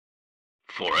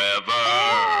Forever.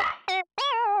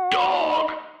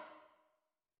 Dog.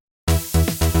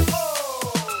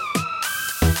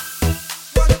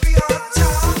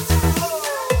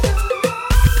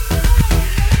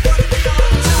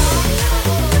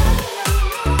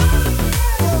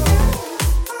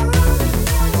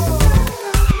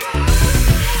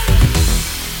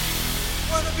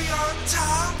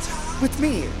 With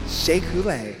me, Shea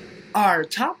Coulee. Are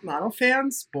top model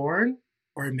fans born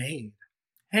or made?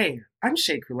 Hey, I'm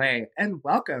Shea Coulee, and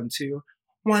welcome to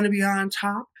Wanna Be on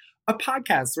Top, a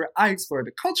podcast where I explore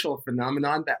the cultural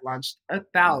phenomenon that launched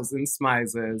 1,000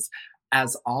 smizes.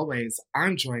 As always,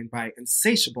 I'm joined by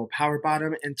insatiable power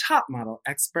bottom and top model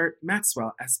expert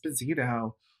Maxwell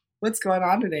Esposito. What's going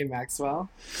on today, Maxwell?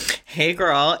 Hey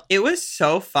girl, it was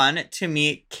so fun to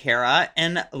meet Kara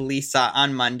and Lisa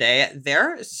on Monday.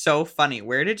 They're so funny.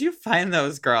 Where did you find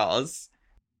those girls?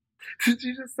 Did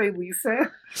you just say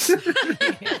Lisa?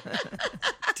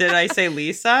 Did I say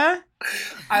Lisa?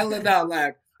 I love that.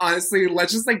 Like, honestly,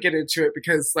 let's just get into it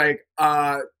because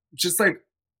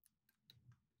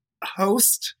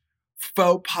host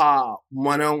faux pas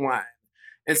 101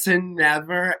 is to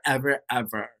never, ever,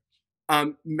 ever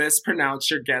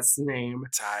mispronounce your guest's name.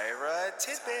 Tyra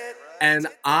Tidbit. And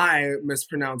I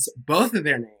mispronounce both of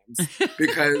their names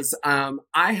because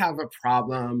I have a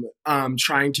problem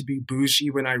trying to be bougie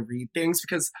when I read things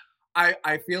because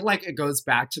I feel like it goes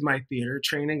back to my theater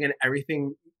training and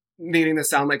everything needing to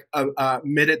sound like a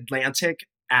mid-Atlantic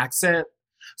accent.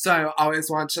 So I always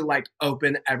want to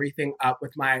open everything up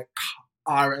with my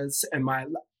R's and my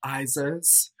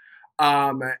Isas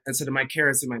instead of my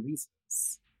Karas and my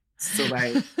Lisas. So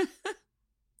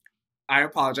I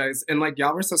apologize. And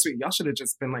y'all were so sweet. Y'all should have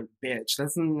just been bitch,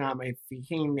 that's not my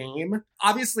fucking name.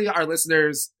 Obviously, our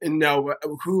listeners know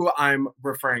who I'm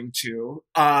referring to.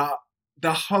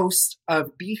 The host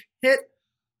of the hit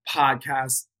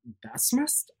podcast, That's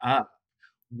Messed Up.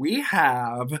 We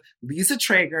have Lisa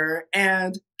Traeger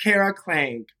and Kara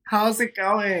Klenk. How's it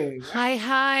going?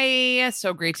 Hi.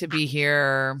 So great to be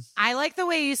here. I like the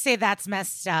way you say that's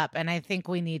messed up, and I think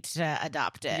we need to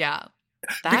adopt it. Yeah.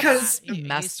 Because you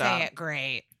messed up. say it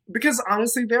great. Because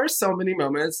honestly, there are so many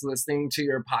moments listening to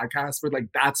your podcast where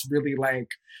that's really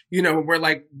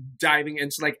we're diving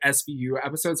into SVU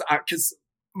episodes. Because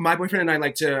my boyfriend and I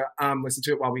like to listen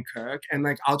to it while we cook. And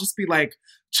I'll just be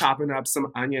chopping up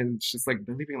some onions, just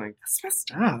really being that's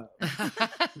messed up.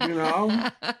 You know?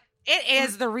 It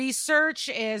is. The research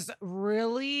is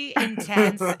really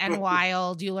intense and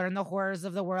wild. You learn the horrors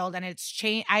of the world, and it's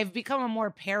changed. I've become a more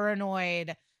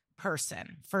paranoid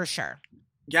person, for sure.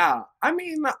 Yeah. I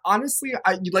mean, honestly,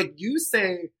 you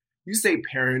say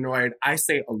paranoid, I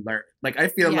say alert. I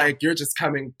feel like you're just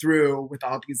coming through with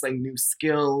all these new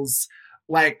skills.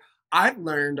 I've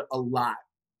learned a lot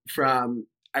from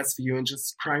SVU and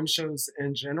just crime shows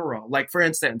in general. For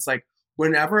instance,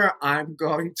 whenever I'm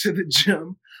going to the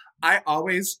gym, I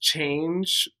always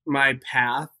change my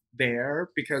path there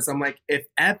because I'm if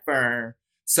ever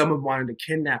someone wanted to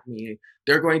kidnap me,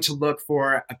 they're going to look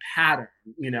for a pattern,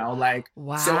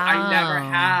 Wow. So I never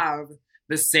have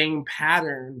the same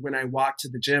pattern when I walk to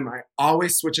the gym. I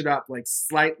always switch it up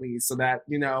slightly so that,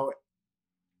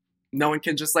 no one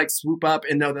can just swoop up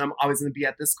and know that I'm always going to be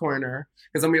at this corner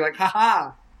because I'm going to be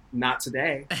haha, not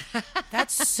today.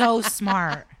 That's so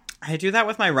smart. I do that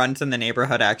with my runs in the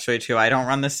neighborhood actually too. I don't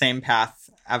run the same path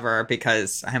ever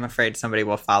because I'm afraid somebody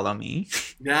will follow me.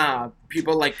 Yeah,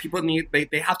 people need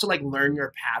they have to learn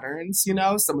your patterns,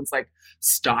 someone's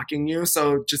stalking you,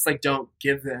 so just don't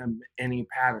give them any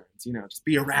patterns, just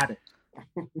be erratic.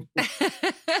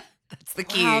 That's the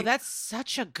key. Wow, that's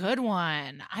such a good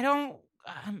one.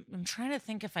 I'm trying to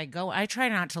think if I try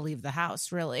not to leave the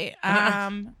house, really.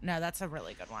 No, that's a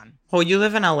really good one. Well, you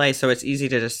live in LA, so it's easy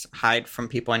to just hide from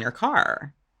people in your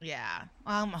car. Yeah.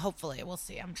 Hopefully. We'll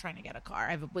see. I'm trying to get a car.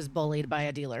 I was bullied by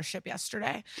a dealership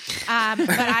yesterday. But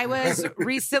I was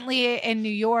recently in New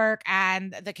York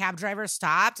and the cab driver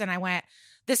stopped and I went,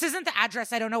 "This isn't the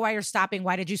address. I don't know why you're stopping.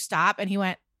 Why did you stop?" And he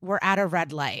went, "We're at a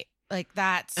red light."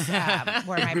 That's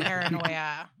where my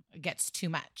paranoia gets too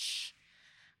much.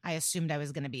 I assumed I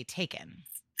was going to be taken.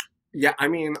 Yeah, I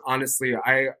mean, honestly,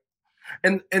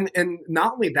 and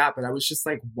not only that, but I was just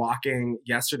walking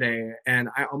yesterday and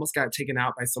I almost got taken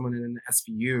out by someone in an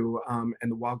SVU in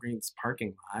the Walgreens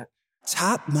parking lot.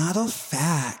 Top model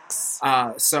facts.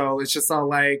 So it's just all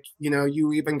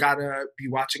you even gotta be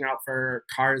watching out for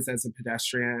cars as a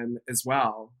pedestrian as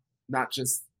well. Not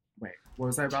just, wait, what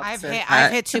was I about to say?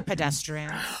 I've hit two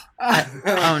pedestrians.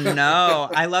 Oh no.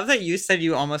 I love that you said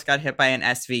you almost got hit by an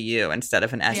SVU instead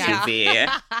of an SUV.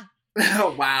 Yeah.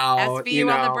 Wow.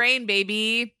 SVU on the brain,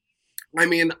 baby. I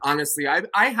mean, honestly,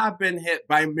 I have been hit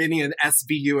by many an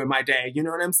SVU in my day. You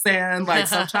know what I'm saying? Like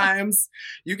sometimes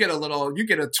you get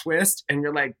a twist and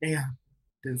you're like, damn,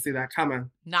 didn't see that coming.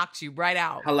 Knocked you right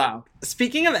out. Hello.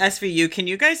 Speaking of SVU, can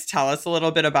you guys tell us a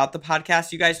little bit about the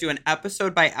podcast? You guys do an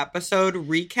episode by episode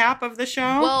recap of the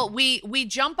show? Well, we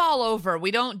jump all over.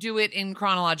 We don't do it in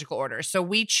chronological order. So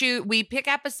we pick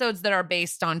episodes that are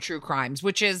based on true crimes,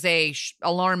 which is a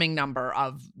alarming number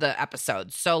of the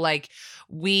episodes. So like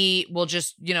we will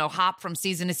just, hop from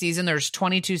season to season. There's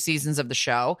 22 seasons of the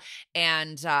show,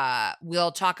 and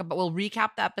we'll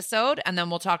recap the episode, and then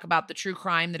we'll talk about the true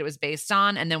crime that it was based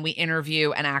on, and then we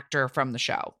interview an actor from the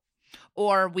show.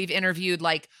 Or we've interviewed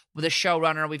like the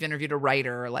showrunner, we've interviewed a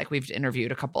writer, like we've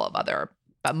interviewed a couple of other,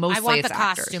 but mostly I want it's the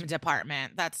actors. costume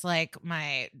department. That's like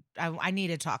I need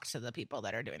to talk to the people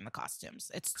that are doing the costumes.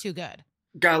 It's too good.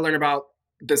 Gotta learn about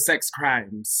the sex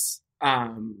crimes.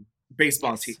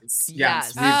 Baseball teams.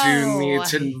 Yes. We do need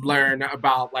to learn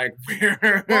about like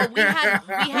where. Well, we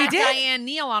had Diane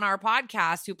Neal on our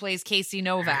podcast who plays Casey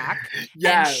Novak.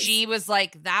 Yes. And she was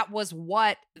like, that was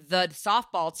what the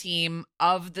softball team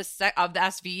of the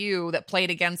SVU that played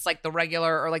against like the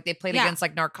regular, or like they played against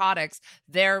like narcotics,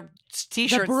 their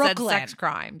t-shirts said sex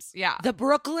crimes. Yeah. The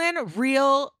Brooklyn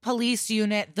Real Police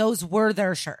Unit, those were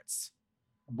their shirts.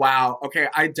 Wow. Okay.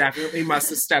 I definitely must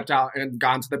have stepped out and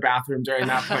gone to the bathroom during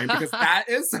that point because I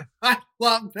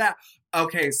love that.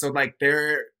 Okay. So like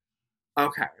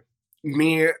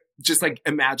me just like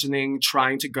imagining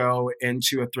trying to go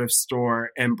into a thrift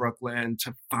store in Brooklyn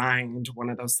to find one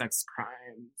of those sex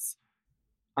crimes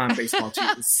baseball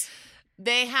teams.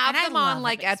 They have them on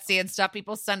like Etsy and stuff.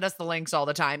 People send us the links all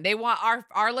the time. They want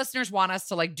our listeners want us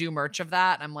to like do merch of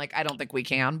that. I'm like, I don't think we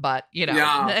can, but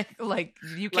like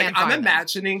you can't. Like, I'm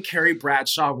imagining Carrie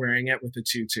Bradshaw wearing it with a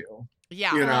tutu.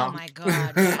 Yeah. You know? Oh my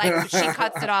God. Like she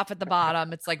cuts it off at the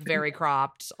bottom. It's like very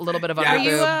cropped, a little bit of a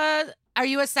boob. Are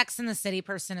you a Sex and the City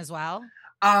person as well?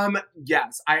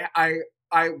 Yes. I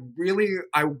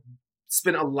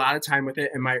spent a lot of time with it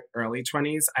in my early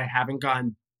 20s. I haven't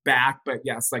gone back, but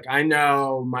yes, like I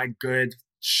know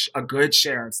a good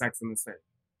share of Sex and the City.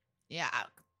 Yeah,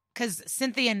 because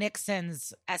Cynthia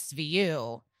Nixon's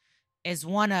SVU is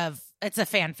it's a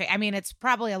fan favorite. I mean, it's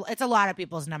a lot of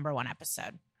people's number one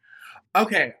episode.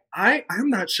 Okay, I'm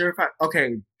not sure if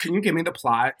can you give me the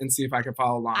plot and see if I can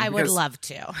follow along? I would love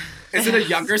to. Is it a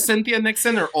younger Cynthia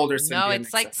Nixon or older Cynthia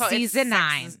Nixon? No, it's like season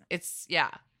 9. It's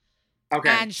yeah. Okay.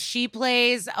 And she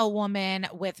plays a woman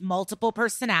with multiple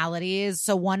personalities.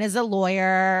 So one is a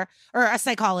lawyer or a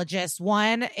psychologist.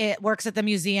 One works at the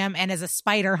museum and is a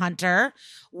spider hunter.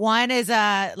 One is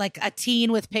a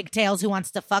teen with pigtails who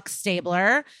wants to fuck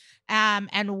Stabler.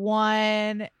 And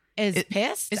one is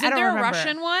pissed. Isn't there a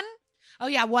Russian one? Oh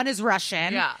yeah, one is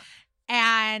Russian. Yeah.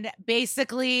 And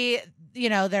basically,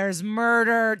 there's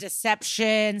murder,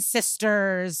 deception,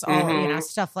 sisters,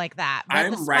 stuff like that. But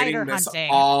I'm writing this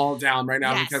all down right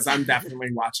now because I'm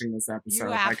definitely watching this episode.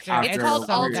 You have to. It's called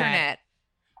Alternate.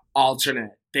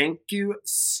 Alternate. Thank you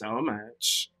so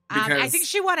much. I think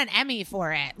she won an Emmy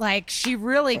for it. Like, she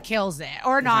really kills it.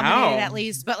 Or nominated at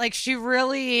least. But, like, she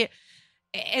really...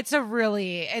 she's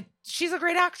a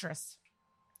great actress.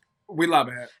 We love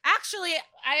it. Actually,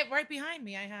 right behind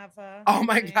me, I have... oh,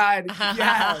 my God.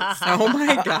 Yes. Oh,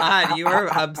 my God. You are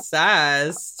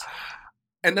obsessed.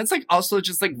 And that's, like, also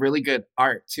just, like, really good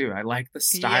art, too. I like the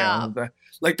style of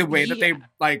the way that they,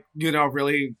 like,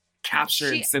 really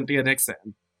captured Cynthia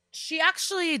Nixon. She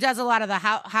actually does a lot of the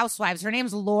housewives. Her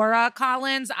name's Laura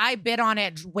Collins. I bid on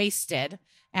it wasted.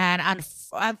 And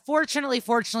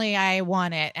fortunately, I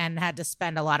won it and had to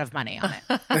spend a lot of money on it.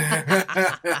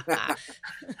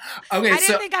 Okay, I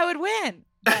didn't think I would win.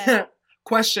 But...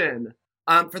 Question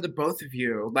for the both of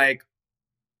you: like,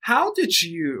 how did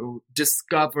you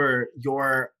discover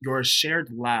your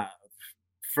shared love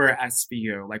for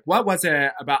SVU? Like, what was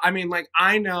it about? I mean, like,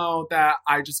 I know that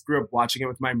I just grew up watching it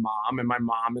with my mom, and my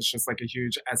mom is just like a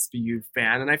huge SVU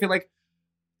fan, and I feel like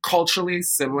culturally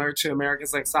similar to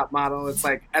America's Next Top Model. It's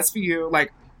like SVU,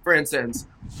 like, for instance,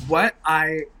 what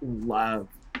I love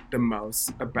the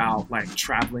most about like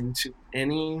traveling to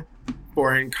any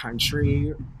foreign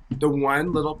country, the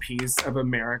one little piece of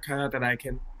America that I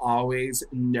can always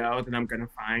know that I'm going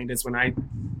to find is when I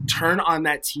turn on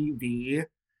that TV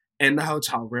in the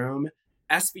hotel room,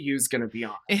 SVU is going to be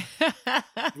on.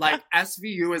 Like,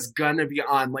 SVU is going to be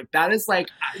on. Like, that is like,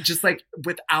 just like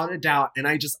without a doubt. And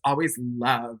I just always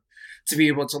love to be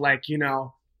able to, like,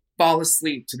 fall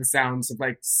asleep to the sounds of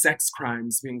like sex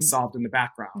crimes being solved in the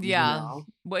background. Yeah.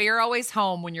 Well, you're always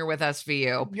home when you're with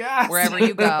SVU. Yes. Wherever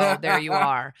you go, there you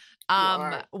are.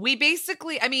 We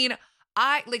basically, I mean,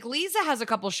 I like Lisa has a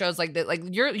couple shows like that. Like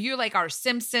you like our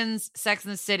Simpsons, Sex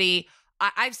and the City.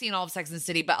 I've seen all of Sex and the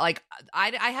City, but like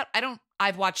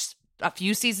I've watched a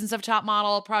few seasons of Top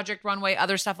Model, Project Runway,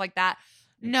 other stuff like that.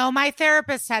 No, my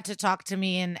therapist had to talk to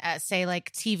me and say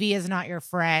like TV is not your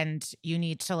friend. You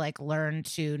need to like learn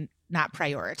to not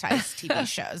prioritize TV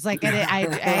shows. Like I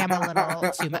am a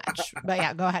little too much. But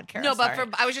yeah, go ahead, Kara. No, but sorry.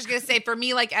 I was just gonna say for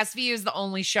me, like SVU is the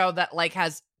only show that like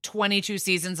has 22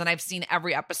 seasons and I've seen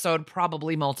every episode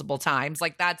probably multiple times.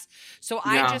 Like that's so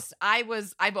Yeah.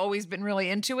 I've always been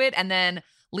really into it. And then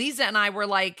Lisa and I were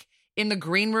like in the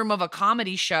green room of a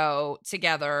comedy show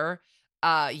together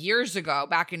years ago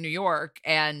back in New York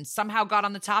and somehow got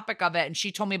on the topic of it. And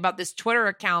she told me about this Twitter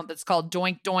account that's called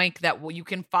Doink Doink that you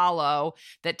can follow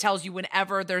that tells you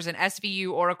whenever there's an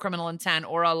SVU or a Criminal Intent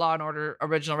or a Law and Order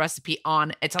Original Recipe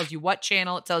on, it tells you what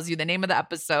channel, it tells you the name of the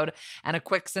episode and a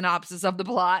quick synopsis of the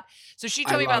plot. So she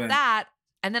told me about that.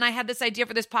 And then I had this idea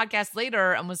for this podcast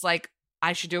later and was like,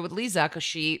 I should do it with Lisa because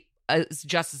she is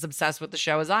just as obsessed with the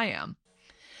show as I am.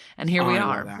 And here we I love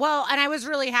are. that. Well, and I was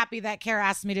really happy that Kara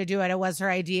asked me to do it. It was her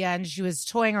idea, and she was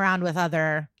toying around with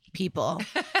other people.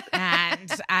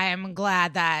 And I'm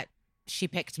glad that she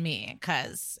picked me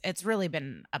because it's really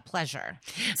been a pleasure.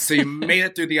 So you made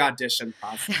it through the audition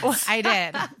process. I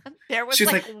did. There was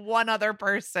She's like like- one other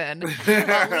person.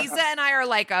 Well, Lisa and I are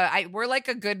like we're like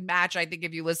a good match. I think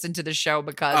if you listen to the show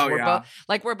because Oh, we're yeah.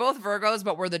 we're both Virgos,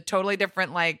 but we're the totally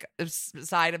different like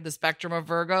side of the spectrum of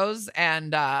Virgos.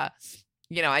 And I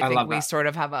think love we that. sort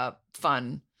of have a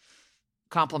fun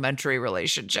complementary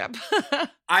relationship.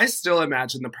 I still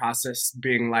imagine the process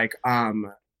being like a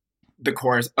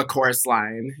chorus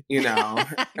line, and God,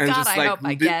 just I like hope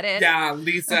I get it. Yeah,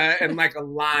 Lisa and like a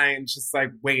line just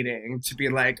like waiting to be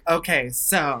like, okay,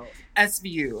 so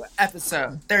SVU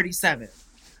episode 37.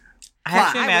 I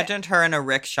actually I would- imagined her in a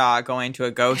rickshaw going to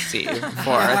a ghostie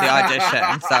for the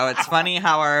audition. So it's funny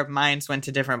how our minds went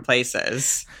to different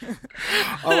places.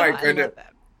 Oh my I goodness. love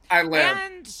that. I live.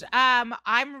 And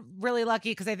I'm really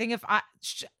lucky because I think if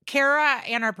Kara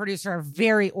and our producer are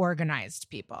very organized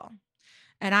people,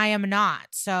 and I am not.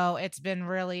 So it's been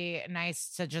really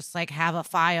nice to just like have a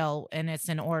file and it's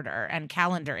in order and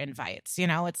calendar invites.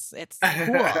 It's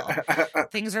cool.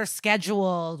 Things are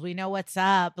scheduled. We know what's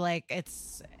up. Like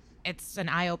it's an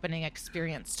eye-opening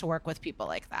experience to work with people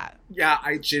like that. Yeah,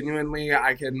 I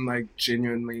can like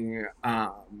genuinely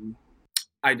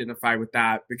identify with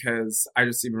that because I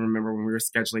just even remember when we were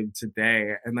scheduling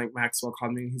today and like Maxwell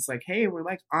called me and he's like, hey, we're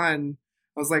like on.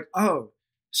 I was like, oh,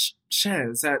 shit,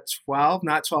 is that 12,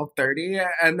 not 12:30?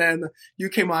 And then you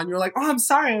came on, you were like, oh, I'm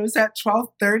sorry, it was at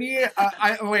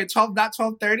 12:30. Wait, 12, not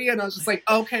 12:30? And I was just like,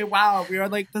 okay, wow, we are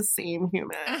like the same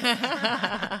human.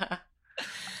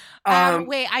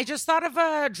 Wait, I just thought of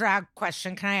a drag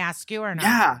question. Can I ask you or not?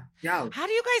 Yeah. How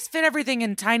do you guys fit everything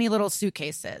in tiny little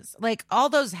suitcases? Like all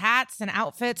those hats and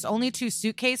outfits, only 2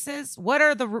 suitcases? What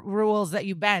are the rules that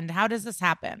you bend? How does this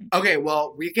happen? Okay,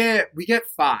 well, we get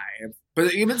 5,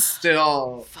 but even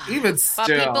still, But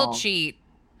people cheat.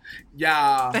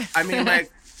 Yeah, I mean,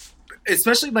 like,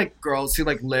 especially like girls who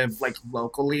like live like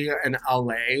locally in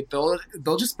LA,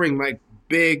 they'll just bring like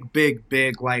big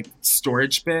like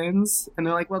storage bins, and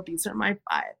they're like, well, these are my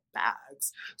 5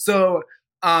 bags. So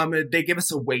they give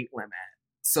us a weight limit.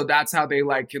 So that's how they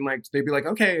like can like they'd be like,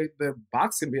 okay, the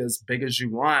box can be as big as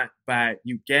you want, but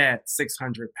you get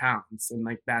 600 pounds, and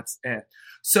like that's it.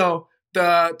 So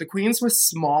the queens with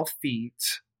small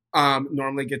feet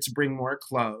normally get to bring more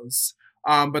clothes.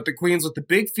 But the queens with the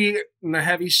big feet and the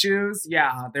heavy shoes,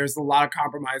 yeah, there's a lot of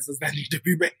compromises that need to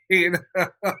be made.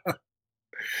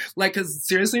 Like, cause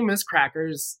seriously, Miss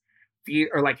Cracker's feet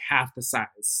are like half the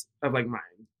size of like mine.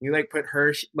 You like put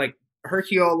her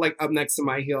heel like up next to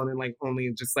my heel and then like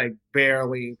only just like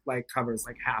barely like covers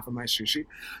like half of my shoe.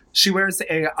 She wears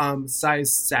a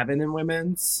size 7 in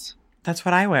women's. That's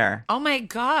what I wear. Oh my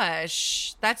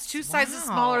gosh. That's 2 sizes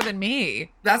Wow. smaller than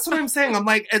me. That's what I'm saying. I'm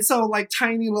like, and so like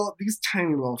these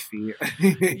tiny little feet.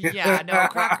 Yeah, no,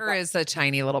 Cracker is a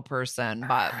tiny little person,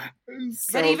 but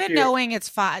So But even cute. knowing it's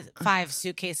 5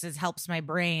 suitcases helps my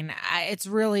brain. It's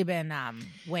really been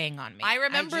weighing on me. I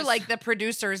remember just- like the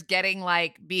producers being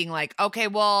like, okay,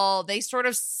 well, they sort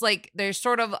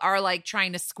of are like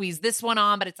trying to squeeze this one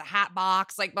on, but it's a hat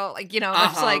box. Like, but like, there's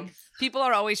Uh-huh. like people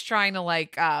are always trying to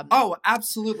like, Oh,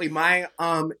 absolutely. My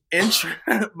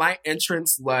my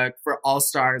entrance look for All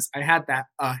Stars, I had that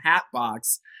hat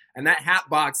box, and that hat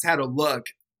box had a look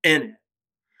in it.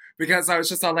 Because I was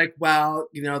just all like, well,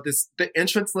 the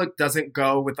entrance look doesn't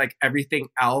go with like everything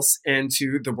else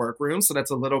into the workroom, so that's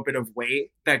a little bit of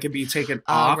weight that can be taken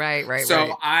off. right.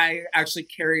 So I actually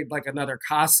carried like another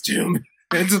costume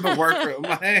into the workroom,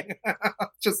 like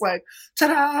just like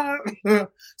ta-da.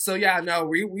 So yeah, no,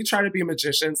 we try to be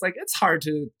magicians. Like it's hard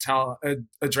to tell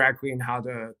a drag queen how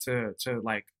to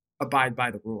like abide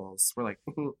by the rules. We're like,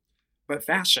 but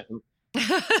fashion.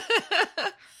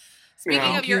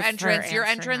 Speaking of your Thank you entrance, for your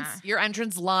answering entrance, that. your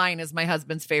entrance line is my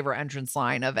husband's favorite entrance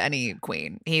line of any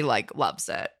queen. He like loves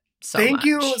it. So Thank much.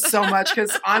 you so much.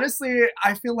 Because honestly,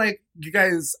 I feel like you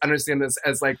guys understand this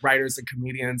as like writers and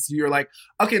comedians. You're like,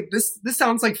 okay, this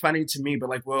sounds like funny to me, but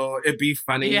like, will it be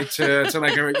funny Yeah. to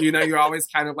like, you're always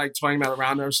kind of like toying that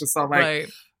around. I was just so like,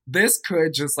 Right. this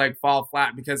could just like fall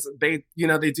flat because they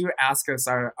do ask us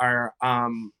our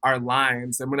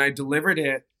lines, and when I delivered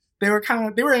it, they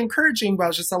were encouraging, but I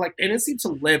was just so like, they didn't seem to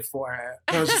live for it.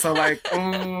 And I was just so like,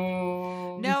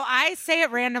 No, I say it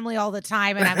randomly all the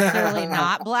time, and I'm clearly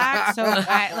not black. So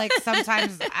I like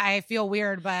sometimes I feel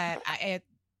weird, but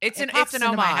It's it an pops it's an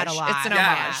into my head a homage. lot. It's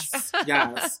an homage.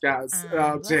 yes.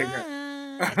 Oh, dang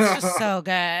it. It's just so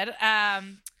good.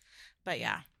 But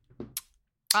yeah.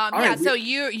 All Yeah, right,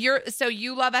 so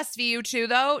you love SVU too,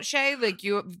 though, Shay? Like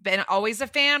you've been always a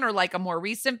fan, or like a more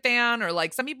recent fan, or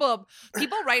like some people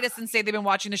write us and say they've been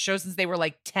watching the show since they were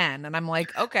like 10, and I'm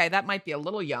like, okay, that might be a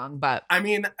little young, but I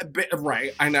mean,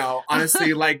 right, I know.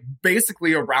 Honestly, like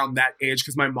basically around that age,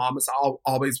 because my mom was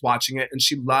always watching it, and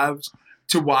she loved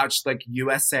to watch like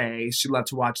USA. She loved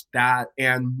to watch that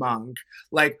and Monk.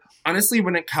 Like honestly,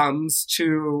 when it comes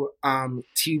to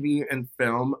TV and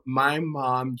film, my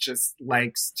mom just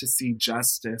likes to see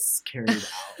justice carried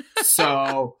out.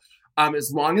 So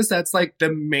as long as that's like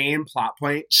the main plot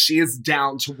point, she is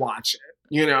down to watch it.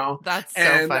 You know, that's so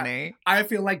And funny. I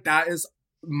feel like that is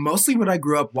mostly what I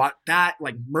grew up that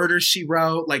like Murder, She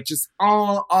Wrote, like just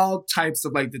all types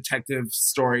of like detective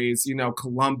stories, you know,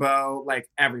 Columbo, like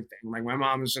everything. Like my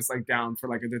mom was just like down for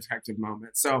like a detective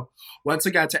moment. So once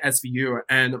I got to SVU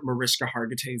and Mariska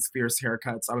Hargitay's fierce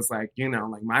haircuts, I was like, you know,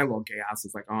 like my little gay ass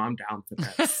was like, oh, I'm down for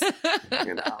this.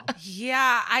 You know.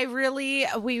 Yeah,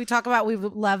 we talk about, we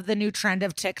love the new trend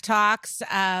of TikToks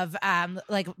of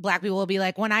like black people will be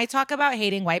like, when I talk about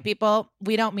hating white people,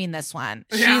 we don't mean this one.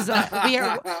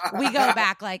 We go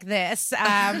back like this.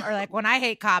 Or like when I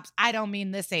hate cops, I don't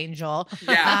mean this angel.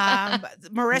 Yeah.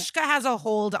 Mariska has a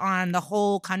hold on the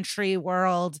whole country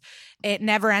world. It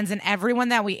never ends. And everyone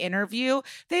that we interview,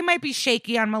 they might be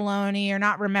shaky on Maloney or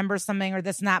not remember something or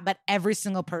this and that, but every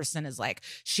single person is like,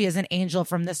 she is an angel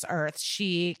from this earth.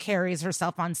 She carries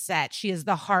herself on set. She is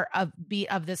the heart of beat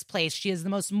of this place. She is the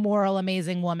most moral,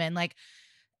 amazing woman. Like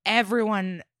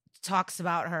everyone talks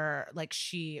about her like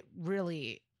she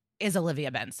really is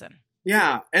Olivia Benson.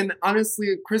 Yeah, and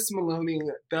honestly, Chris Maloney,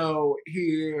 though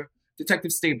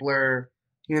Detective Stabler,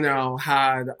 you know,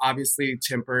 had obviously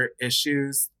temper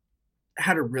issues,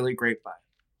 had a really great butt.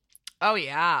 Oh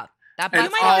yeah, that And You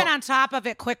might have been on top of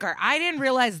it quicker. I didn't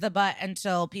realize the butt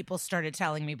until people started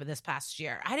telling me this past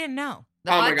year. I didn't know.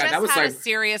 The Oh my butt God, just that was had a like-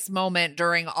 serious moment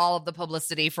during all of the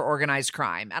publicity for organized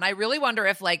crime. And I really wonder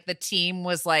if like the team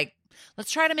was like,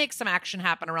 let's try to make some action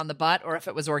happen around the butt, or if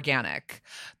it was organic.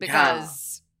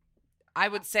 Because I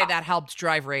would say that helped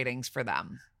drive ratings for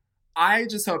them. I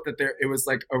just hope that it was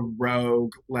like a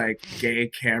rogue, like gay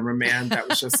cameraman that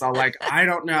was just all like, I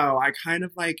don't know, I kind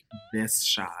of like this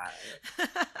shot.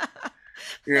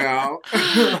 You know?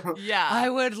 Yeah. I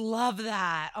would love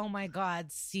that. Oh my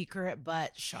God, secret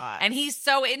butt shot. And he's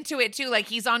so into it too. Like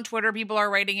he's on Twitter, people are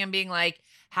writing him being like,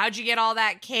 how'd you get all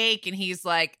that cake? And he's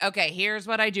like, okay, here's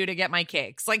what I do to get my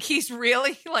cakes. Like he's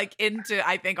really like into,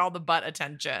 I think, all the butt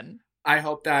attention. I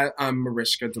hope that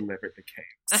Mariska delivered the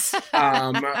cakes.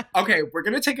 Okay, we're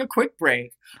going to take a quick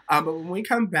break. But when we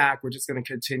come back, we're just going to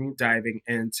continue diving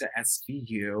into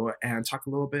SVU and talk a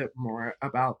little bit more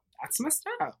about That's Messed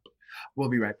Up. We'll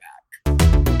be right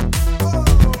back.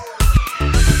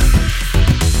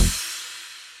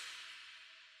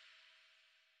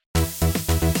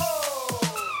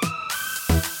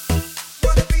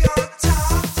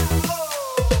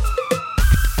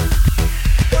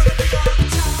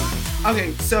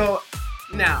 Okay, so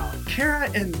now, Kara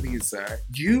and Lisa,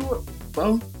 you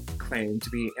both claim to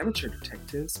be amateur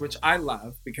detectives, which I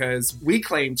love because we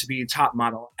claim to be top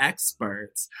model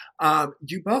experts.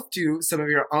 You both do some of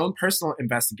your own personal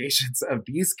investigations of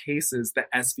these cases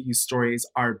that SVU stories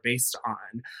are based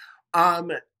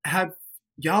on. Have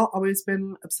y'all always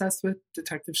been obsessed with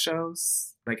detective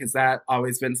shows? Like, has that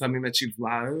always been something that you've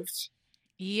loved?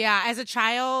 Yeah, as a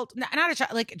child, not a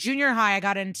child, like junior high, I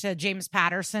got into James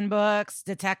Patterson books,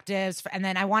 detectives, and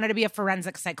then I wanted to be a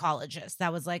forensic psychologist.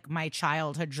 That was like my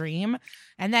childhood dream.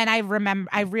 And then I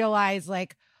realized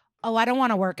like, oh, I don't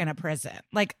want to work in a prison.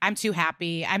 Like, I'm too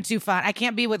happy. I'm too fun. I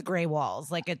can't be with gray walls.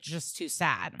 Like, it's just too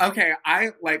sad. Okay,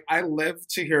 I live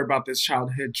to hear about this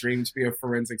childhood dream to be a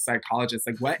forensic psychologist.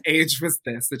 Like, what age was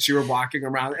this that you were walking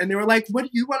around and they were like, what do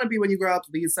you want to be when you grow up,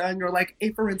 Lisa? And you're like,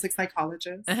 a forensic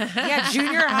psychologist. Yeah,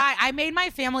 junior high. I made my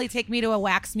family take me to a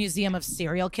wax museum of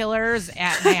serial killers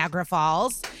at Niagara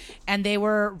Falls, and they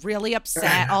were really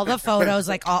upset. All the photos,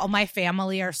 like all my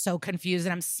family are so confused,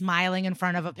 and I'm smiling in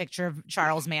front of a picture of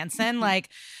Charles Manson. Like,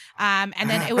 and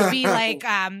then it would be like,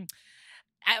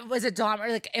 was it Dahmer?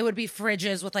 Like, it would be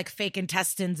fridges with like fake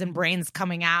intestines and brains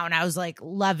coming out, and I was like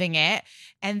loving it.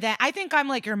 And then I think I'm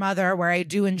like your mother, where I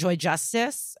do enjoy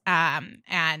justice,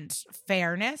 and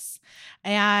fairness,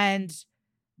 and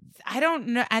I don't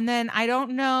know. And then I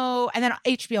don't know. And then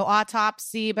HBO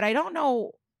Autopsy, but I don't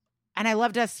know. And I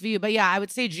loved SVU, but yeah, I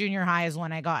would say junior high is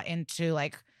when I got into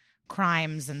like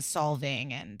crimes and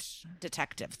solving and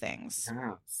detective things.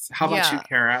 Yes. How about you,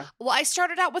 Kara? Well, I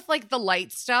started out with like the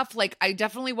light stuff. Like, I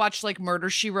definitely watched like Murder,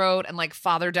 She Wrote and like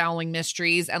Father Dowling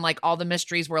Mysteries, and like all the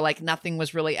mysteries where like nothing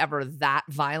was really ever that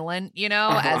violent, you know,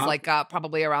 as like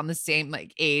probably around the same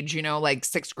like age, you know, like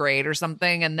 6th grade or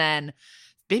something. And then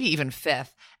maybe even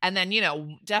 5th. And then, you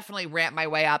know, definitely ramp my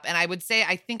way up. And I would say,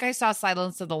 I think I saw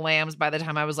Silence of the Lambs by the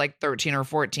time I was like 13 or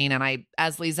 14. And I,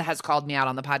 as Lisa has called me out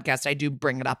on the podcast, I do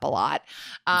bring it up a lot.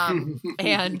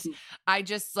 And I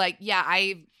just like, yeah,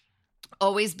 I've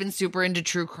always been super into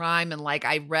true crime. And like,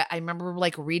 I remember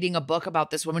like reading a book about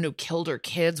this woman who killed her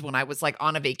kids when I was like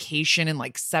on a vacation in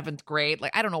like 7th grade.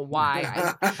 Like, I don't know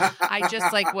why. I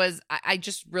just like I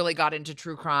just really got into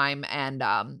true crime and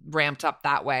ramped up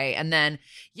that way. And then,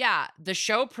 yeah, the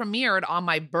show premiered on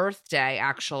my birthday,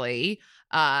 actually,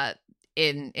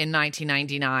 in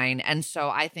 1999. And so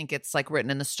I think it's like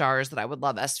written in the stars that I would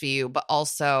love SVU, but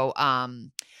also,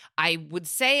 I would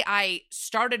say I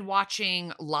started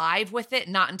watching live with it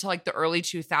not until like the early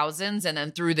 2000s, and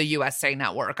then through the USA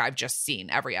Network, I've just seen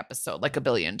every episode like a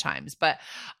billion times. But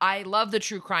I love the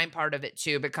true crime part of it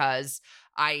too, because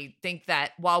I think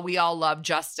that while we all love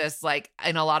justice, like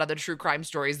in a lot of the true crime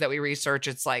stories that we research,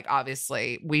 it's like,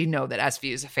 obviously we know that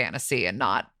SVU is a fantasy and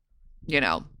not, you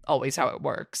know, always how it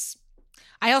works.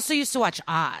 I also used to watch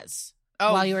Oz.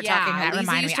 Oh, while you were talking, that Lisa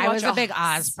reminded used me. to I was a watch big Oz.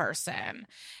 Oz person.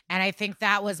 And I think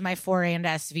that was my foray into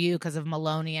SVU because of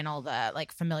Maloney and all the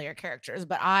like familiar characters.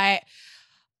 But I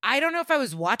don't know if I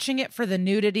was watching it for the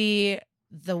nudity,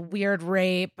 the weird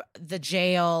rape, the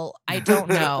jail. I don't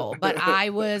know. But I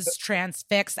was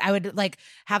transfixed. I would like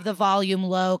have the volume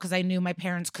low because I knew my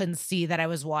parents couldn't see that I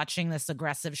was watching this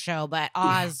aggressive show. But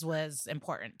Oz was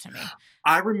important to me.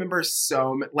 I remember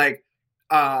like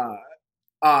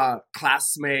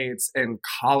classmates in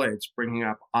college bringing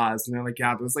up Oz, and they're like,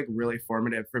 yeah, it was like really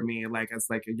formative for me, like as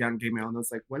like a young gay male. And I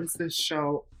was like, what is this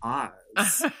show,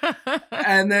 Oz?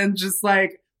 And then just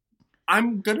like,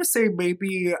 I'm gonna say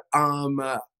maybe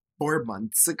 4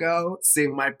 months ago,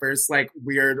 seeing my first like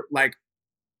weird like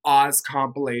Oz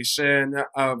compilation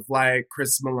of like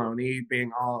Chris Maloney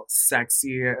being all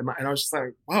sexy, and I was just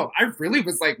like, whoa, I really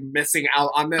was like missing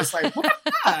out on this. Like, what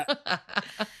is that?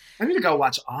 I need to go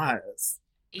watch Oz.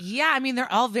 Yeah, I mean,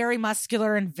 they're all very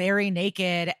muscular and very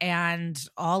naked and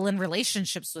all in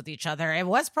relationships with each other. It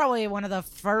was probably one of the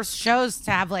first shows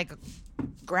to have like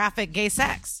graphic gay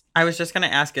sex. I was just going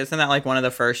to ask, isn't that like one of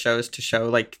the first shows to show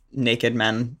like naked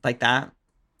men like that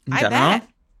in general? Bet.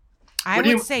 I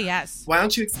would say yes. Why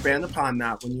don't you expand upon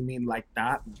that when you mean like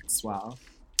that, Maxwell?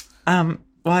 Well,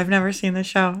 I've never seen the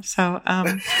show, so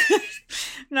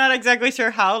not exactly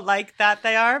sure how like that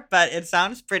they are, but it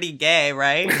sounds pretty gay,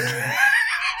 right?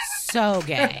 So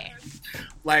gay.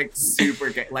 Like super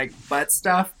gay, like butt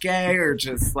stuff gay, or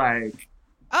just like,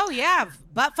 oh yeah,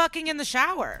 butt fucking in the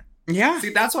shower. Yeah. See,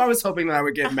 that's what I was hoping that I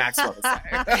would get Maxwell to say.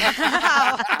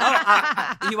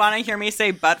 You want to hear me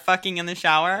say butt fucking in the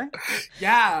shower?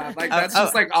 Yeah, like that's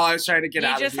just like all I was trying to get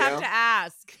out of you. You just have to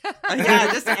ask.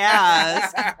 Yeah, just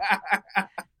ask.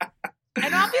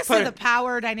 And obviously the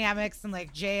power dynamics and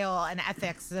like jail and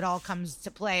ethics, it all comes to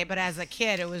play. But as a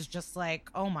kid, it was just like,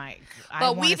 oh my,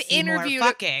 but we've interviewed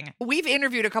fucking. We've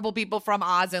interviewed a couple people from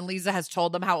Oz, and Lisa has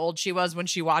told them how old she was when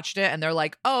she watched it, and they're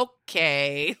like,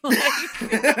 okay.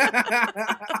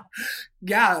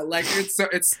 Yeah, like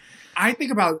it's I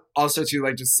think about also too,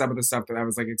 like just some of the stuff that I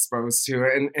was like exposed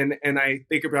to, and I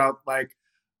think about like,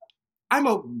 I'm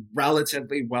a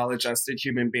relatively well-adjusted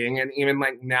human being. And even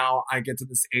like now I get to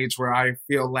this age where I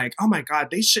feel like, oh my God,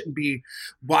 they shouldn't be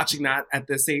watching that at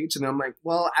this age. And I'm like,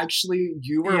 well, actually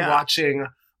you were watching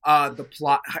the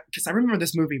plot. Cause I remember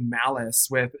this movie Malice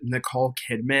with Nicole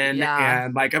Kidman. Yeah.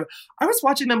 And like, I was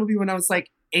watching that movie when I was like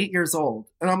 8 years old.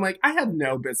 And I'm like, I had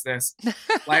no business.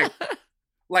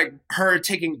 Like her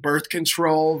taking birth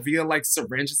control via like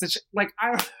syringes and shit. Like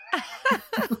I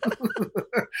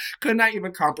could not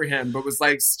even comprehend, but was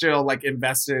like still like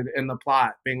invested in the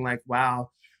plot, being like, wow,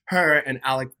 her and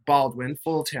Alec Baldwin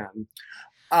fooled him.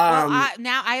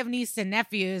 Now I have nieces and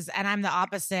nephews, and I'm the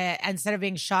opposite. Instead of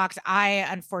being shocked, I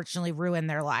unfortunately ruined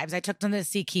their lives. I took them to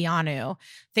see Keanu,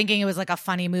 thinking it was like a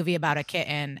funny movie about a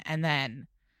kitten, and then,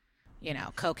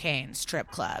 cocaine,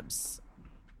 strip clubs,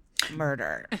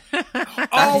 murder.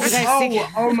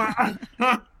 Oh my.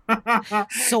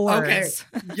 Swords.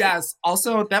 Okay. Yes.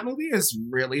 Also, that movie is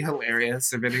really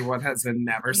hilarious if anyone has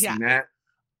never seen it.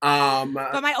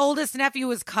 But my oldest nephew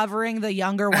was covering the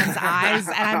younger one's eyes,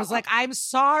 and I was like, I'm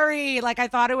sorry. Like, I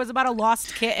thought it was about a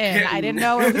lost kitten. I didn't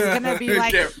know it was going to be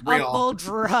like a full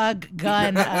drug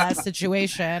gun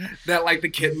situation. That like the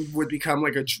kitten would become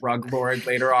like a drug lord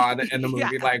later on in the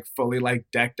movie, like fully like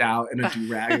decked out in a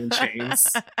do-rag and chains.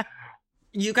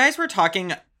 You guys were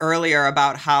talking earlier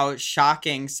about how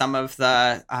shocking some of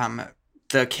the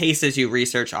cases you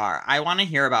research are. I want to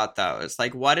hear about those.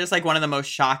 Like, what is like one of the most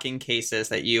shocking cases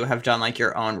that you have done like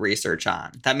your own research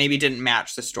on that maybe didn't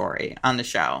match the story on the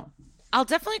show? I'll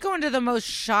definitely go into the most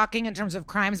shocking in terms of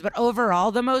crimes, but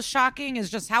overall the most shocking is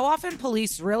just how often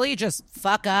police really just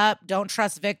fuck up, don't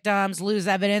trust victims, lose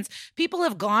evidence. People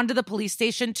have gone to the police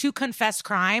station to confess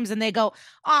crimes and they go,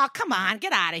 oh, come on,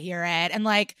 get out of here, Ed. And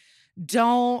like,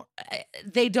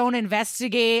 they don't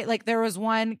investigate. Like there was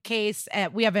one case,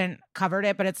 we haven't covered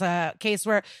it, but it's a case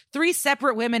where 3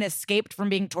 separate women escaped from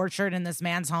being tortured in this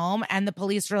man's home, and the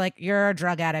police were like, you're a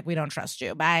drug addict, we don't trust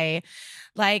you, bye.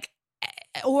 Like,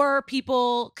 or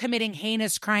people committing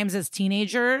heinous crimes as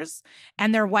teenagers,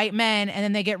 and they're white men, and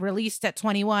then they get released at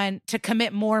 21 to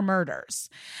commit more murders.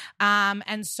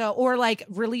 And so, or like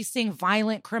releasing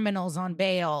violent criminals on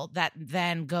bail that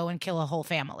then go and kill a whole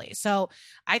family. So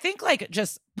I think like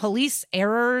just police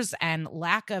errors and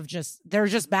lack of they're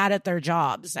just bad at their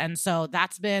jobs. And so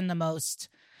that's been the most,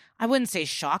 I wouldn't say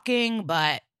shocking,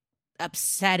 but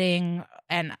upsetting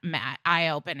and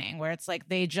eye-opening, where it's like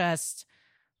they just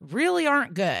really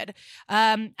aren't good.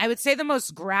 I would say the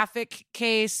most graphic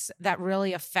case that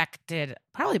really affected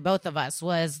probably both of us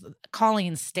was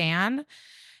Colleen Stan.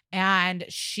 And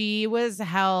she was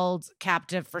held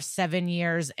captive for 7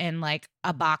 years in like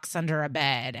a box under a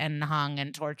bed and hung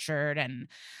and tortured and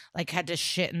like had to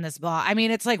shit in this ball. I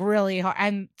mean, it's like really hard.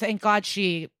 And thank God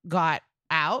she got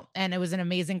out, and it was an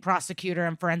amazing prosecutor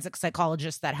and forensic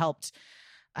psychologist that helped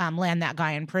land that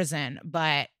guy in prison.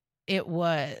 But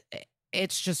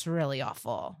it's just really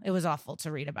awful. It was awful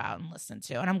to read about and listen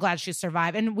to. And I'm glad she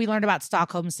survived. And we learned about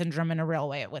Stockholm Syndrome in a real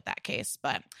way with that case.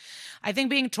 But I think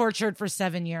being tortured for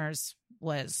 7 years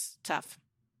was tough.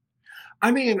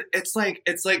 I mean, it's like,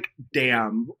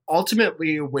 damn.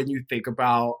 Ultimately, when you think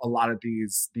about a lot of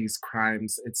these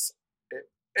crimes,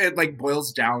 it like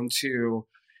boils down to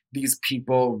these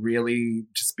people really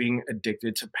just being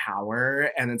addicted to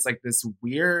power. And it's like this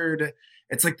weird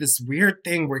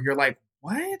thing where you're like,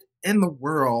 what in the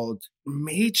world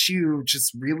made you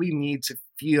just really need to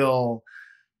feel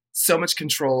so much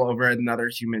control over another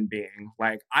human being?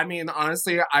 Like, I mean,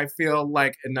 honestly, I feel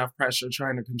like enough pressure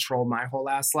trying to control my whole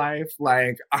ass life.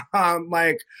 Like,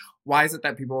 why is it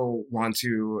that people want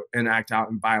to enact out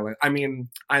in violence? I mean,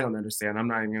 I don't understand. I'm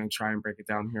not even going to try and break it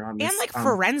down here on this. And like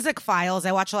Forensic Files.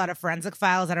 I watch a lot of Forensic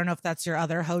Files. I don't know if that's your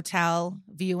other hotel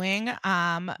viewing. No,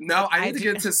 I need to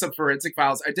get into some Forensic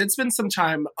Files. I did spend some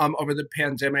time over the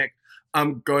pandemic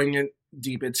going in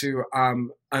deep into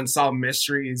unsolved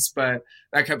mysteries, but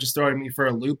that kept just throwing me for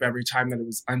a loop every time that it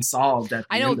was unsolved.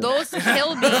 I know those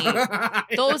killed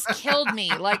me. Those killed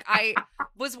me. Like I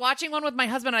was watching one with my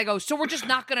husband, and I go, "So we're just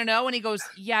not gonna know?" And he goes,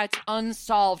 "Yeah, it's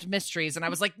unsolved mysteries." And I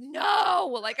was like,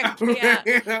 "No, like I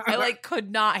can't." I like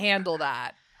could not handle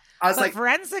that. I was like,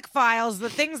 Forensic Files. The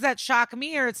things that shock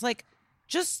me are it's like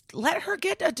just let her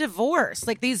get a divorce.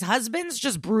 Like these husbands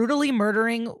just brutally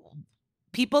murdering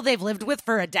people they've lived with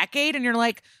for a decade, and you're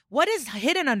like, what is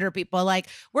hidden under people? Like,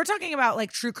 we're talking about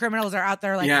like true criminals are out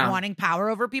there like wanting power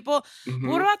over people. Mm-hmm.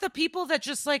 What about the people that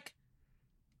just like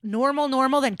normal,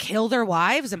 then kill their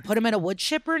wives and put them in a wood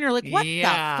chipper, and you're like, what the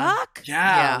fuck?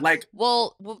 Yeah. Like,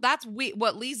 well, that's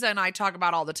what Lisa and I talk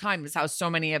about all the time is how so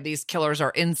many of these killers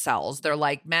are incels. They're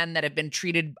like men that have been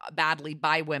treated badly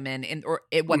by women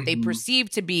what they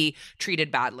perceive to be treated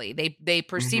badly. They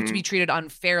perceive to be treated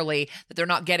unfairly, that they're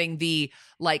not getting the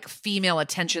like female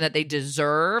attention that they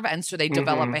deserve, and so they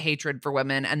develop a hatred for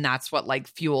women, and that's what like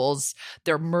fuels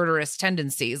their murderous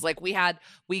tendencies. Like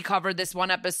we covered this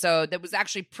one episode that was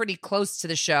actually pretty close to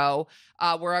the show,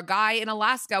 where a guy in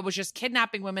Alaska was just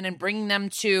kidnapping women and bringing them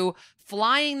to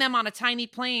flying them on a tiny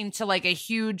plane to like a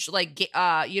huge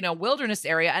wilderness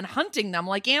area and hunting them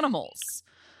like animals.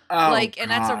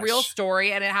 And that's a real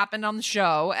story, and it happened on the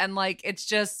show. And like, it's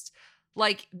just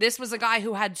like, this was a guy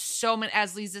who had so many,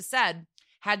 as Lisa said,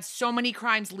 had so many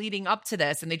crimes leading up to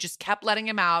this, and they just kept letting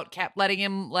him out, kept letting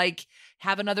him like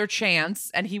have another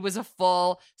chance. And he was a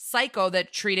full psycho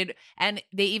that treated, and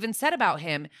they even said about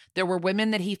him, there were women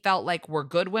that he felt like were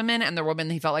good women, and there were women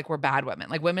that he felt like were bad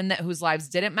women, like women whose lives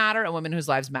didn't matter and women whose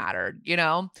lives mattered, you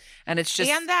know? And it's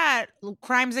just. And that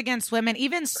crimes against women,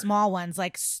 even small ones,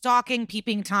 like stalking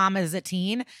Peeping Tom as a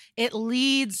teen, it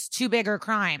leads to bigger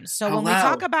crimes. So when we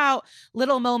talk about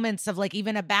little moments of like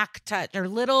even a back touch or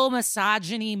little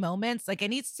misogyny moments, like it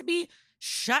needs to be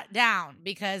shut down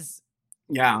because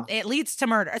it leads to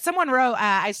murder. Someone wrote,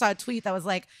 I saw a tweet that was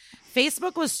like,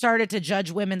 Facebook was started to judge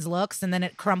women's looks and then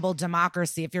it crumbled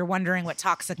democracy, if you're wondering what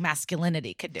toxic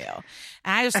masculinity could do. And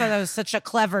I just thought that was such a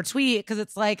clever tweet because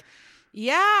it's like,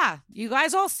 yeah, you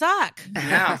guys all suck.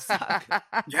 Yeah.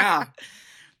 Yeah.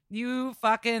 You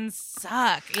fucking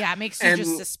suck. Yeah, it makes you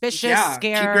just suspicious,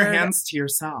 scared. Keep your hands to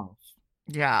yourself.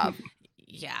 Yeah.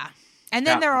 Yeah. And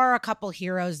then there are a couple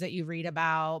heroes that you read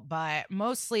about, but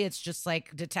mostly it's just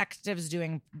like detectives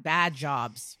doing bad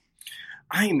jobs.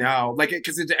 I know, like,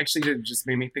 because it actually just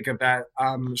made me think of that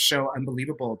show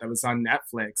Unbelievable that was on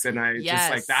Netflix, and I just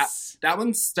like that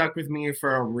one stuck with me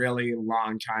for a really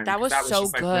long time. That was so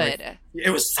good. Like,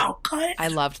 it was so good. I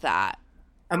loved that.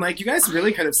 I'm like, you guys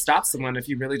really could have stopped someone if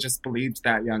you really just believed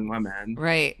that young woman,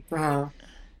 right? I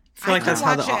feel like that's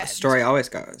how the story always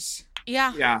goes.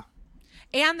 Yeah, yeah.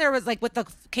 And there was like with the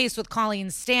case with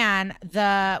Colleen Stan,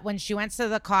 when she went to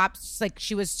the cops, like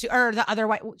she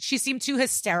seemed too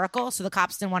hysterical, so the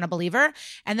cops didn't want to believe her.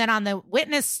 And then on the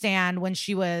witness stand, when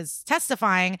she was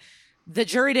testifying, the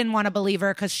jury didn't want to believe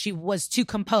her because she was too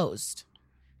composed.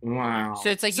 Wow. So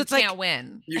it's like you can't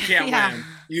win. You can't win.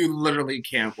 You literally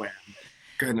can't win.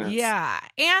 Goodness. Yeah.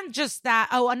 And just that.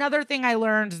 Oh, another thing I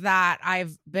learned that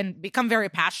I've become very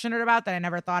passionate about that I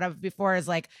never thought of before is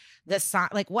like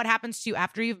what happens to you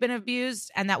after you've been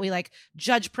abused, and that we like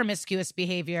judge promiscuous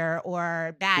behavior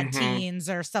or bad teens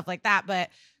or stuff like that. But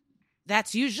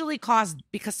that's usually caused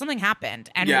because something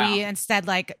happened. And we instead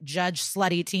like judge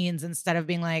slutty teens instead of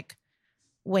being like,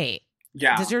 wait,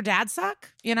 does your dad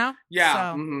suck? You know?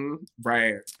 Yeah. So,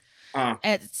 right.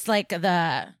 It's like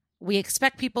we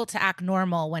expect people to act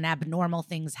normal when abnormal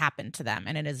things happen to them,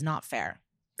 and it is not fair.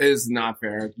 It is not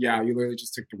fair. Yeah, you literally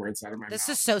just took the words out of my mouth. This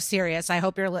is so serious. I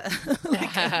hope you're this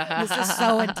is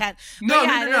so intense. No.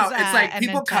 It's like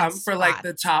people come for like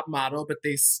the top model, but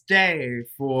they stay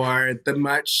for the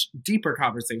much deeper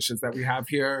conversations that we have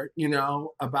here, you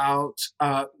know, about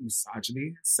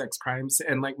misogyny, sex crimes,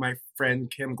 and like my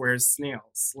friend Kim Guerre's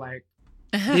snails. Like,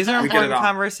 these are important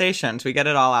conversations. We get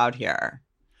it all out here.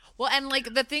 Well, and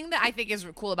like the thing that I think is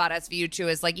cool about SVU too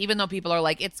is like, even though people are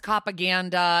like, it's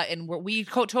propaganda, and we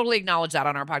totally acknowledge that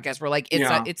on our podcast. We're like,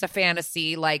 it's a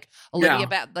fantasy. Like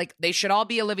like they should all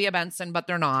be Olivia Benson, but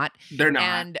they're not. They're not.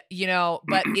 And you know,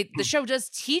 but the show does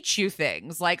teach you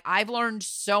things. Like I've learned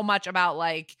so much about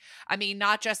like, I mean,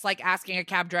 not just like asking a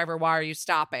cab driver, why are you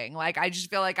stopping? Like I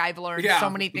just feel like I've learned so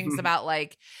many things about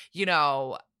like, you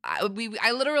know.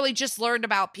 I literally just learned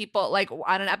about people like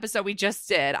on an episode we just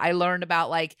did. I learned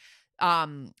about like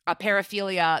a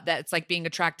paraphilia that's like being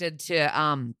attracted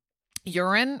to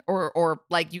urine or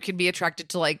like you can be attracted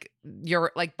to like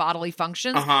your like bodily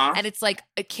functions, and it's like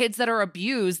kids that are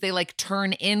abused, they like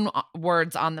turn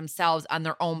inwards on themselves on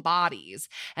their own bodies,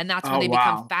 and that's when they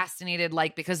become fascinated,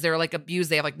 like because they're like abused,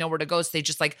 they have like nowhere to go, so they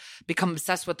just like become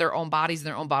obsessed with their own bodies and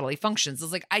their own bodily functions.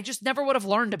 It's like I just never would have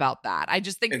learned about that. I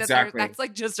just think that that's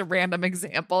like just a random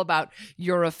example about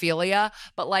urophilia,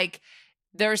 but like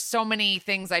there's so many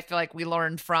things I feel like we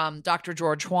learned from Dr.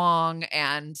 George Huang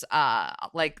and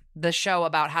like the show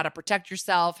about how to protect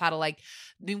yourself, how to like,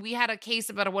 we had a case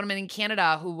about a woman in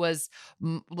Canada who was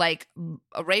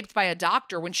raped by a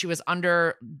doctor when she was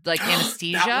under like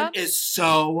anesthesia. That one is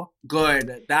so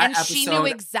good. That episode. She knew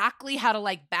exactly how to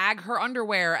like bag her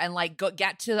underwear and like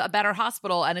get to a better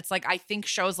hospital. And it's like, I think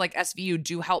shows like SVU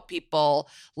do help people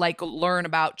like learn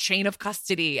about chain of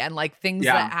custody and like things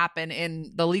that happen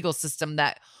in the legal system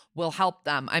that will help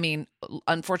them. I mean,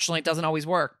 unfortunately it doesn't always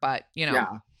work, but you know.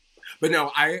 Yeah. But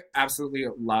no, I absolutely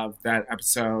love that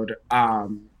episode.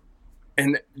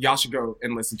 And y'all should go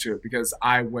and listen to it because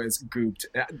I was gooped.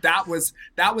 That was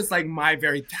like my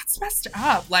that's messed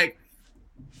up. Like,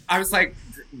 I was like,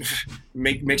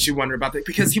 makes you wonder about that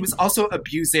because he was also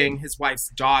abusing his wife's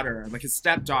daughter, like his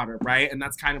stepdaughter, right? And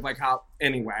that's kind of like how.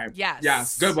 Anyway,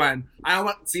 yes, good one. I don't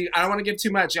want to give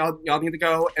too much. Y'all need to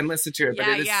go and listen to it, but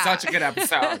it is such a good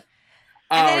episode.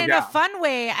 And then in a fun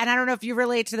way, and I don't know if you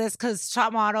relate to this because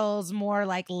Top Model's more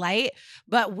like light,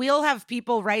 but we'll have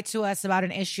people write to us about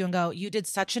an issue and go, you did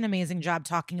such an amazing job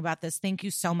talking about this. Thank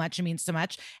you so much. It means so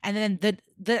much. And then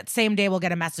the same day we'll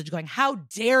get a message going, how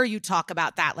dare you talk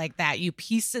about that like that, you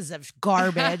pieces of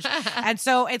garbage. And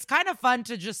so it's kind of fun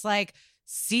to just like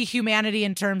see humanity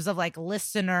in terms of like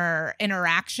listener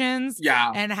interactions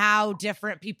and how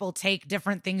different people take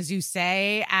different things you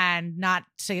say and not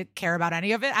to care about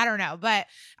any of it. I don't know, but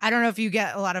I don't know if you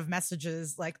get a lot of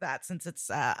messages like that since it's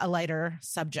a lighter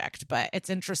subject, but it's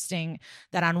interesting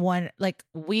that on one, like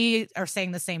we are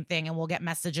saying the same thing and we'll get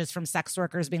messages from sex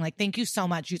workers being like, thank you so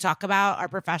much. You talk about our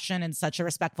profession in such a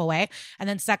respectful way. And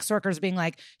then sex workers being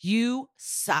like, you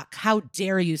suck. How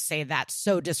dare you say that?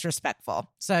 So disrespectful.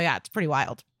 So yeah, it's pretty wild.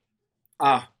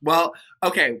 Well,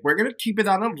 okay, we're going to keep it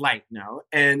on a light note,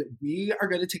 and we are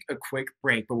going to take a quick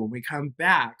break. But when we come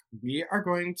back, we are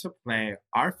going to play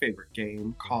our favorite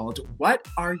game called What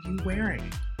Are You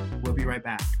Wearing? We'll be right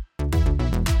back.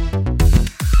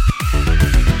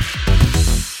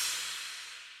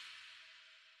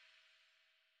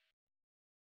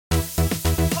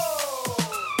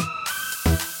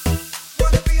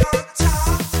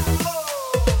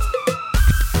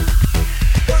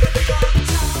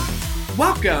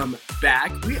 Welcome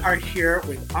back. We are here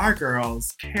with our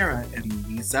girls, Kara and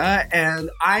Lisa. And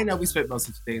I know we spent most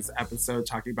of today's episode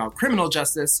talking about criminal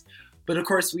justice, but of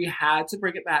course we had to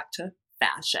bring it back to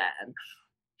fashion.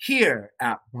 Here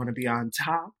at Wanna Be On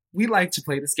Top, we like to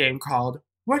play this game called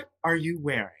What Are You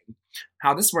Wearing?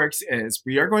 How this works is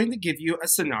we are going to give you a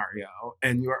scenario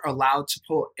and you're allowed to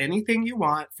pull anything you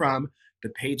want from the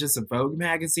pages of Vogue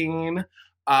magazine,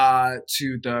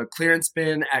 to the clearance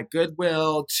bin at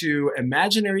Goodwill, to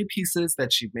imaginary pieces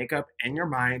that you make up in your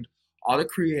mind, all to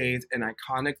create an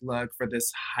iconic look for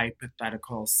this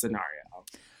hypothetical scenario.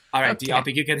 All right, do y'all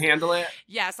think you can handle it?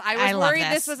 Yes, I was worried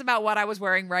this was about what I was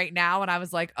wearing right now, and I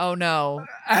was like, oh no.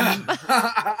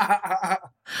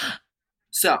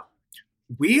 So,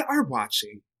 we are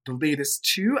watching the latest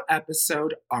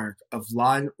 2-episode arc of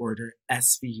Law & Order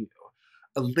SVU.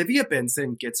 Olivia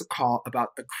Benson gets a call about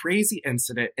a crazy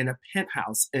incident in a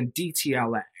penthouse in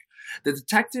DTLA. The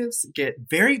detectives get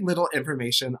very little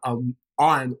information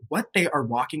on what they are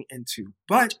walking into,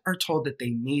 but are told that they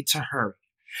need to hurry.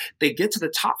 They get to the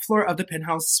top floor of the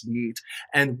penthouse suite,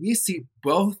 and we see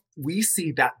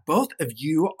that both of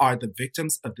you are the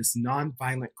victims of this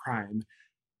non-violent crime.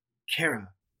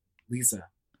 Kara, Lisa,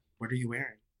 what are you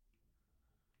wearing?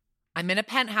 I'm in a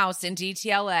penthouse in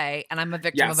DTLA, and I'm a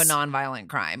victim of a nonviolent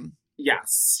crime.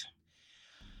 Yes.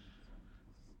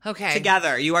 Okay.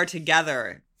 Together. You are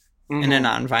together in a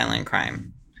nonviolent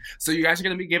crime. So you guys are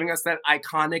going to be giving us that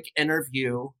iconic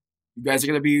interview. You guys are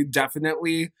going to be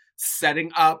definitely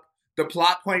setting up the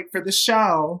plot point for the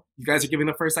show. You guys are giving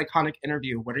the first iconic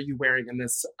interview. What are you wearing in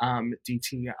this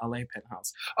DTLA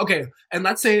penthouse? Okay, and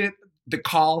let's say the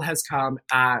call has come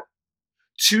at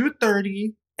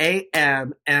 2:30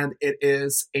 a.m. and it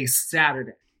is a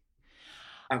Saturday.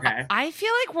 Okay. I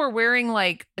feel like we're wearing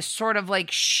like sort of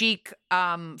like chic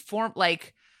formal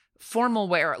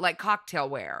wear, like cocktail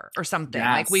wear or something.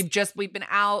 Yes. Like we've been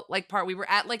out we were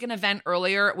at like an event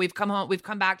earlier. We've come home, we've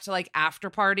come back to like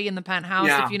after party in the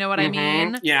penthouse, if you know what I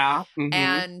mean. Yeah. Mm-hmm.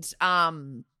 And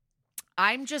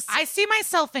I see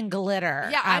myself in glitter.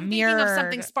 Yeah, I'm thinking of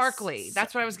something sparkly.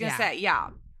 That's what I was gonna say. Yeah.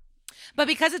 But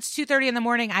because it's 2:30 in the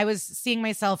morning, I was seeing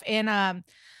myself in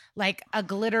like a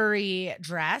glittery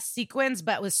dress, sequins,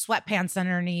 but with sweatpants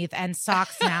underneath and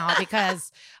socks now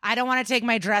because I don't want to take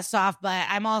my dress off, but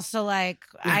I'm also like,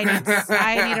 I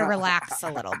need to relax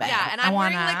a little bit. Yeah, and I'm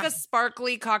wearing like a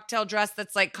sparkly cocktail dress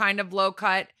that's like kind of low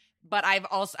cut, but I'm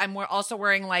also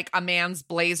wearing like a man's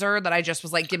blazer that I just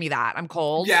was like, give me that. I'm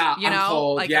cold. Yeah, you know, I'm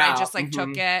cold. like yeah. I just like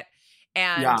took it,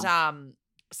 and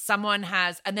someone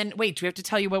has, and then wait, do we have to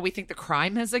tell you what we think the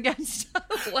crime is against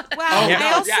us? Well, give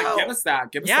us that.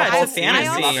 Give us Yeah, the whole it's a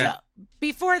fantasy.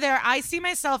 Before there, I see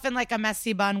myself in like a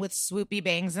messy bun with swoopy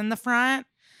bangs in the front.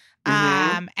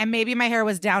 Mm-hmm. And maybe my hair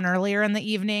was down earlier in the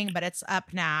evening, but it's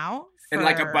up now. In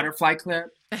like a butterfly clip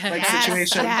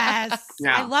situation. Yes.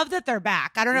 Yeah. I love that they're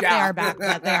back. I don't know if they are back,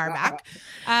 but they are back.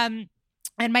 And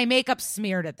my makeup's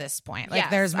smeared at this point. Like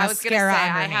there's mascara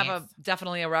underneath. I have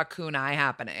definitely a raccoon eye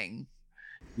happening.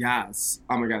 Yes.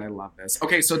 Oh my God, I love this.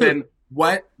 Okay, so then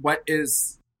what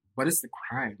is the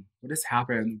crime? What has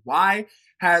happened? Why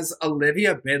has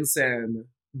Olivia Benson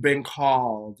been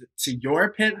called to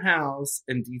your penthouse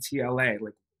in DTLA,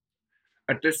 like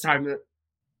at this time.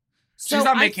 She's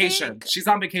on vacation. She's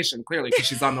on vacation, clearly, because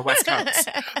she's on the West Coast.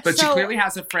 But she clearly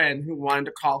has a friend who wanted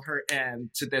to call her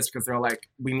in to this because they're like,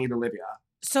 we need Olivia.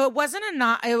 So it wasn't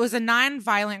it was a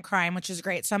non-violent crime, which is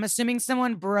great. So I'm assuming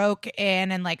someone broke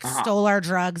in and like stole our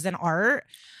drugs and art.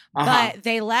 But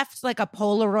they left like a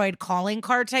Polaroid calling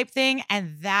card type thing.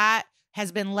 And that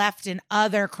has been left in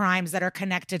other crimes that are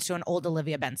connected to an old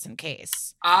Olivia Benson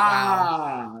case.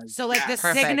 Wow. So like the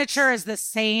Perfect. signature is the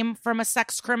same from a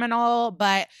sex criminal,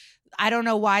 but I don't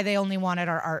know why they only wanted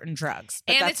our art and drugs.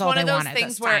 But And that's it's all one they of those wanted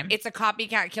things this where time. it's a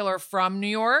copycat killer from New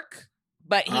York,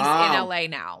 but he's in LA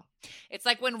now. It's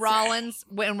like when Rollins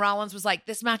was like,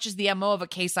 this matches the MO of a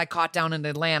case I caught down in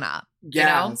Atlanta.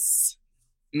 Yes.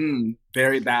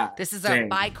 Very bad. This is thing. a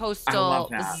bi-coastal. I love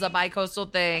that. This is a bi-coastal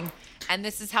thing, and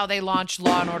this is how they launched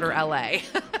Law and Order LA.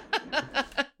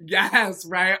 Yes,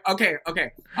 right. Okay.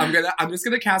 I'm just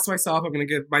gonna cast myself. I'm gonna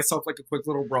give myself like a quick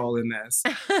little role in this.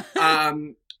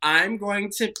 I'm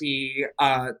going to be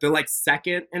the like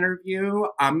second interview.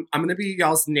 I'm gonna be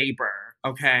y'all's neighbor.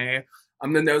 Okay,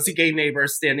 I'm the nosy gay neighbor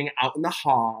standing out in the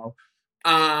hall.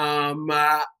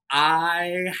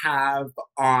 I have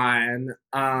on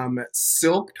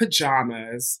silk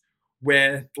pajamas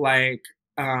with like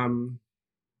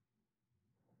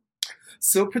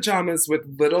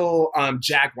little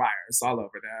jaguars all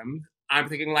over them. I'm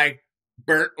thinking like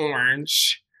burnt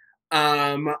orange.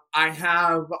 I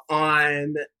have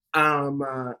on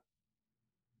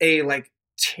a like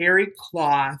terry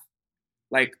cloth,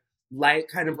 like light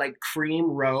kind of like cream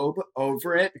robe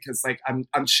over it because like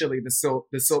I'm chilly. The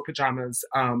silk pajamas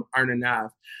aren't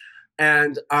enough.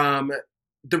 And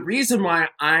the reason why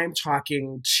I'm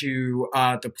talking to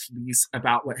the police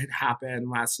about what had happened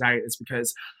last night is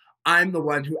because I'm the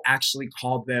one who actually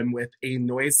called them with a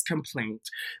noise complaint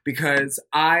because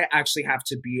I actually have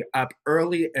to be up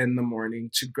early in the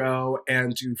morning to go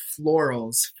and do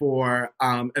florals for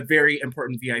a very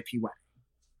important VIP wedding.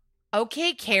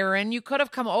 Okay, Karen, you could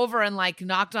have come over and like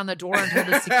knocked on the door and told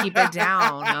us to keep it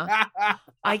down.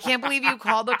 I can't believe you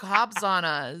called the cops on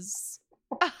us.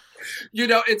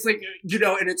 It's like,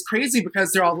 and it's crazy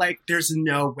because they're all like, there's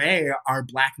no way our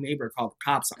Black neighbor called the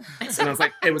cops on us. And I was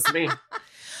like, it was me.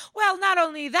 Well, not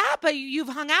only that, but you've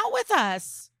hung out with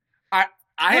us. I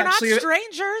We're actually, not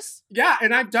strangers. yeah,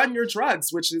 and I've done your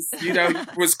drugs, which is,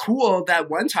 was cool that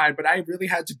one time, but I really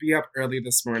had to be up early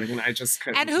this morning and I just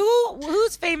couldn't. And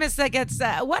who's famous that gets,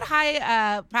 what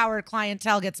high-powered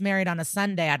clientele gets married on a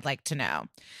Sunday, I'd like to know.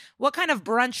 What kind of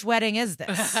brunch wedding is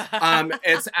this?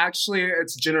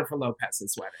 It's Jennifer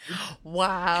Lopez's wedding.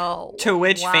 Wow. To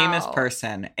which famous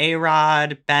person?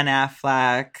 A-Rod, Ben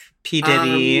Affleck, P.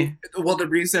 Diddy. Well, the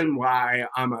reason why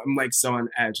I'm like so on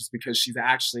edge is because she's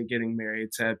actually getting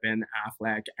married to Ben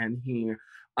Affleck, and he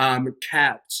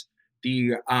kept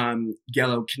the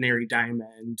yellow canary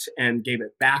diamond and gave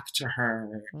it back to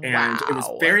her. And it was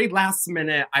very last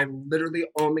minute. I literally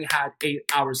only had 8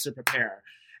 hours to prepare.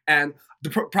 And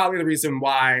probably the reason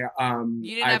why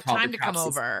you didn't have time to come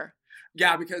over.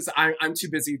 Yeah, because I'm too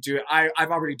busy doing.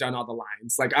 I've already done all the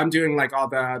lines. Like I'm doing like all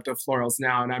the florals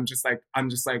now, and I'm just like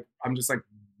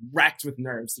wrecked with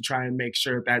nerves to try and make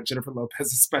sure that Jennifer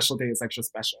Lopez's special day is extra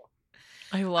special.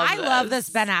 I love this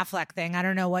Ben Affleck thing. I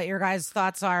don't know what your guys'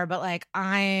 thoughts are, but like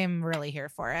I'm really here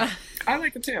for it. I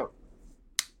like it too.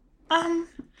 I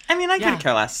could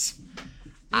care less.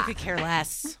 You could care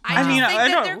less. I think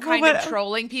that they're kind of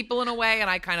trolling people in a way, and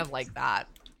I kind of like that.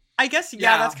 I guess,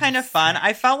 yeah, that's kind of fun.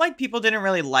 I felt like people didn't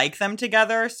really like them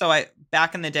together. So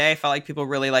back in the day, I felt like people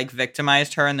really like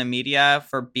victimized her in the media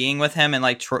for being with him and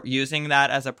like using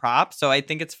that as a prop. So I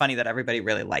think it's funny that everybody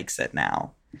really likes it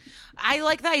now. I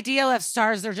like the idea of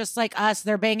stars. They're just like us.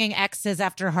 They're banging exes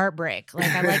after heartbreak.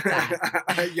 Like, I like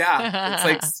that. Yeah. It's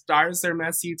like stars are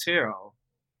messy too.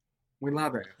 We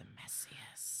love it. The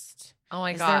messiest. Oh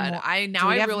my Is God. there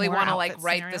I really want to like outfit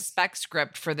write scenarios? the spec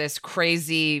script for this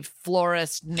crazy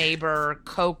florist neighbor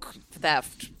coke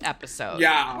theft episode.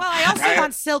 Yeah. Well, I also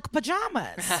want silk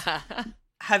pajamas.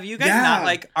 Have you guys not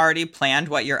like already planned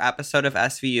what your episode of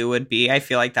SVU would be? I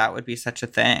feel like that would be such a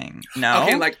thing. No?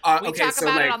 Okay, we talk so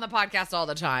about like, it on the podcast all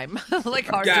the time.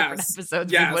 Like our Yes, different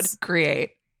episodes we yes. would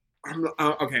create.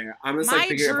 okay, I'm just My like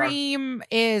thinking dream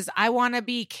is I want to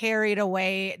be carried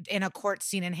away in a court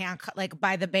scene in handcuffs, like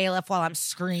by the bailiff while I'm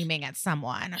screaming at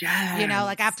someone. Yes. You know,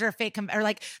 like after a fake or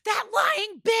like that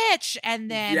lying bitch, and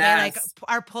then they like Yes.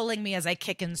 are pulling me as I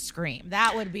kick and scream.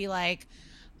 That would be like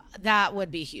That would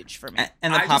be huge for me.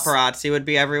 And the paparazzi would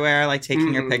be everywhere, like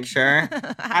taking your picture.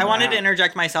 I wanted to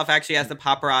interject myself actually as the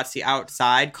paparazzi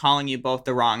outside, calling you both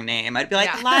the wrong name. I'd be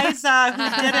like, Liza, who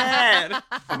did it?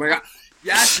 Oh my God.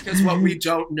 Yes, because what we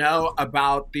don't know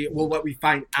about what we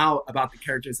find out about the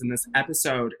characters in this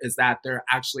episode is that they're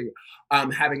actually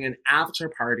having an after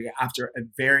party after a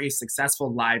very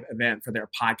successful live event for their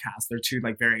podcast. They're two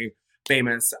like very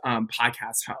famous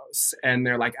podcast hosts, and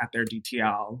they're like at their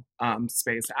DTL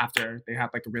space after they have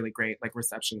like a really great like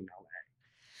reception in LA.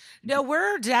 No,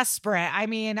 we're desperate. I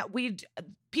mean,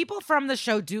 people from the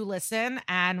show do listen,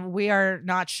 and we are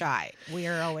not shy. We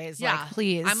are always like,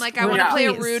 please. I'm like, I want to play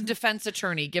a rude defense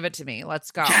attorney. Give it to me. Let's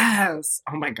go. Yes.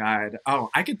 Oh my God. Oh,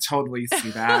 I could totally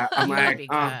see that. I'm like, be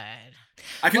good.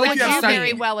 I feel like you have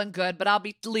very well and good, but I'll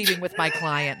be leaving with my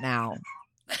client now.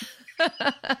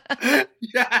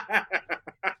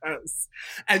 Yes.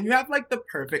 And you have like the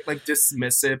perfect like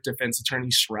dismissive defense attorney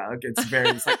shrug.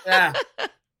 It's like, yeah.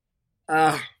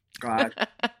 Oh God.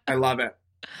 I love it.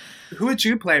 Who would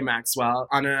you play, Maxwell,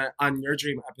 on your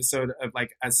dream episode of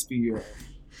like SVU?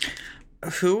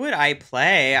 Who would I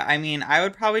play? I mean, I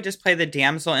would probably just play the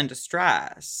damsel in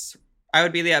distress. I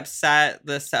would be the upset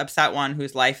one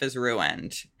whose life is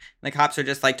ruined. The cops would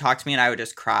just like talk to me and I would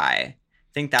just cry.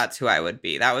 I think that's who I would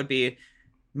be. That would be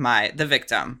the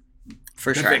victim,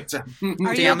 for sure. Victim.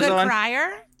 Are you a good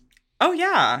crier? Oh,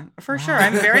 yeah, for sure.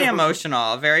 I'm very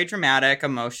emotional, very dramatic,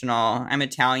 emotional. I'm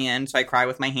Italian, so I cry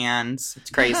with my hands.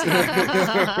 It's crazy.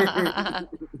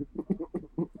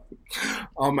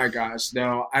 Oh my gosh,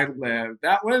 no, I live.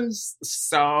 That was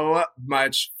so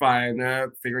much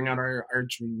fun figuring out our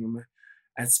dream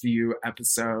SVU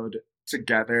episode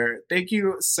together. Thank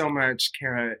you so much,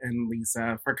 Kara and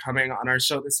Lisa, for coming on our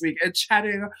show this week and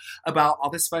chatting about all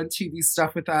this fun TV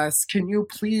stuff with us. Can you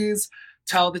please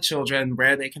tell the children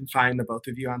where they can find the both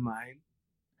of you online?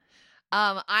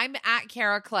 I'm at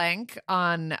Kara Klenk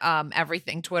on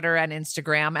everything, Twitter and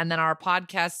Instagram. And then our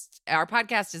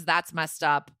podcast is That's Messed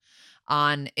Up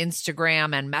on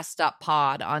Instagram and Messed Up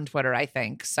Pod on Twitter, I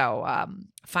think. So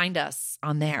find us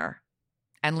on there.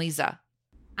 And Lisa?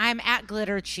 I'm at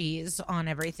Glitter Cheese on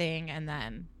everything, and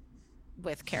then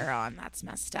with Kara on That's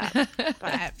Messed Up.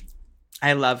 But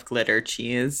I love glitter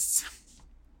cheese.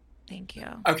 Thank you.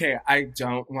 Okay, I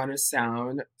don't want to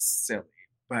sound silly,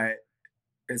 but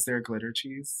is there glitter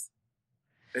cheese?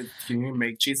 Can you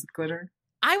make cheese with glitter?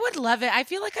 I would love it. I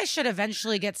feel like I should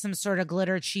eventually get some sort of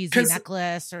glitter cheesy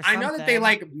necklace or something. I know that they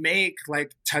like make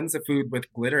like tons of food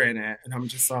with glitter in it, and I'm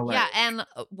just all like, yeah. And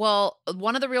well,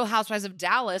 one of the Real Housewives of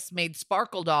Dallas made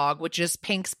Sparkle Dog, which is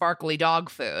pink sparkly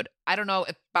dog food. I don't know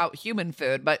about human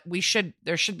food, but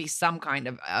there should be some kind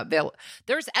of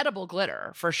there's edible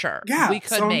glitter for sure. Yeah, we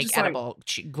could make edible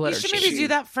glitter. You should maybe do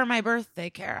that for my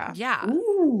birthday, Kara. Yeah.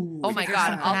 Ooh, oh my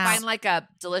God, I'll find like a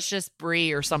delicious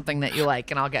brie or something that you like,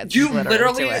 and I'll get you glitter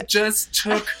literally into it. just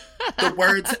took the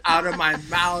words out of my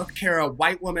mouth, Kara.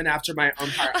 White woman after my own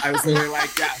heart. I was literally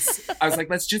like, yes. I was like,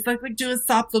 let's just like do a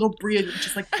soft little brie and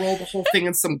just like roll the whole thing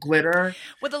in some glitter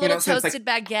with a little toasted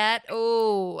baguette.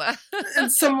 Oh,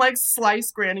 and some like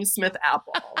sliced Granny Smith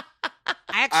apple.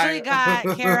 I actually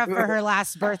got Kara for her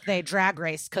last birthday Drag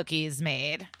Race cookies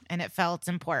made, and it felt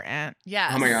important.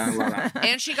 Yes. Oh my God, I love that.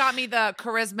 And she got me the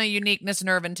Charisma, Uniqueness,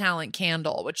 Nerve, and Talent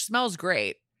candle, which smells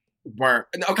great.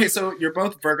 Okay, so you're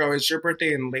both Virgo. Is your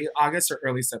birthday in late August or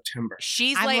early September?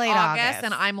 She's late August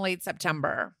and I'm late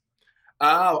September.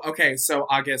 Oh, okay. So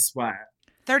August what?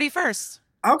 31st.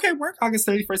 Okay, work August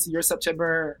 31st and you're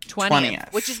September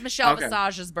 20th. Which is Michelle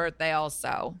Visage's birthday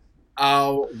also.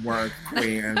 Oh, work,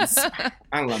 queens.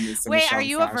 I love me some Wait, Michelle are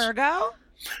you Visage. a Virgo?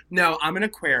 No, I'm an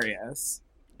Aquarius.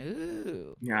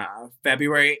 Ooh. Yeah,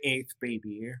 February 8th,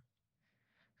 baby.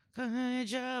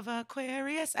 Courage of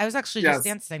Aquarius. I was actually just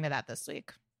dancing to that this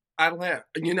week. I like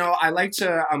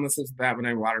to listen to that when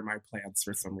I water my plants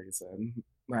for some reason.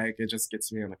 Like, it just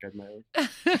gets me in a good mood.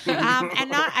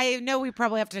 I know we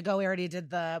probably have to go. We already did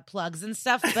the plugs and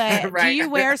stuff, but right. Do you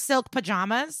wear silk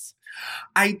pajamas?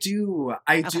 I do.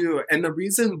 I do. And the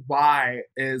reason why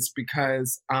is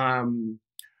because I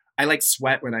like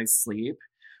sweat when I sleep.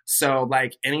 So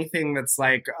like anything that's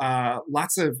like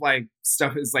lots of like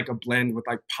stuff is like a blend with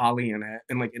like poly in it,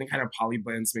 and like any kind of poly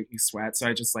blends make me sweat. So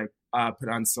I just like put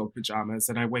on silk pajamas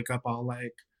and I wake up all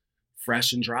like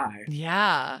fresh and dry.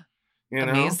 Yeah. You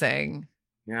know? Amazing.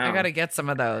 Yeah. I gotta get some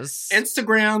of those.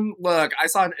 Instagram, look, I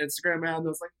saw an Instagram ad and I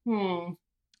was like,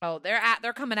 Oh,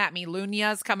 they're coming at me.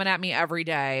 Luna's coming at me every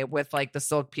day with like the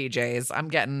silk PJs. I'm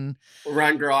getting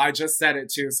run, girl. I just said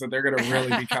it too, so they're gonna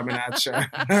really be coming at you.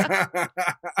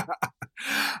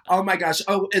 Oh my gosh.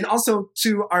 Oh, and also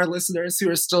to our listeners who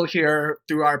are still here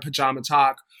through our pajama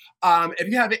talk, If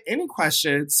you have any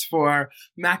questions for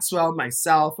Maxwell,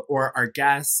 myself, or our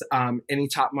guests, any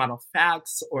top model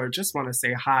facts, or just want to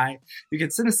say hi, you can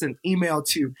send us an email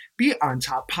to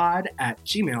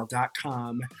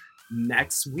beontoppod@gmail.com.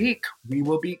 Next week, we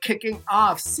will be kicking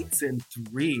off season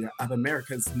 3 of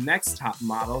America's Next Top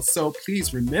Model. So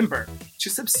please remember to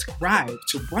subscribe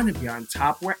to Wanna Be on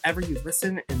Top wherever you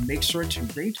listen, and make sure to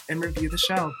rate and review the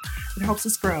show. It helps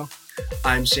us grow.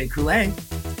 I'm Shea Coulee.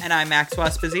 And I'm Maxwell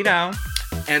Esposito.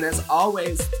 And as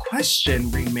always, question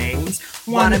remains,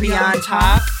 Wanna be on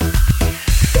top?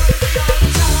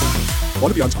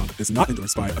 Wanna Be on Top is not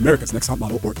endorsed by America's Next Top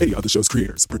Model or any of the show's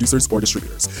creators, producers, or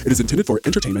distributors. It is intended for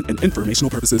entertainment and informational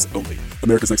purposes only.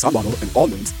 America's Next Top Model and all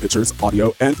names, pictures,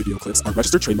 audio, and video clips are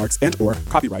registered trademarks and or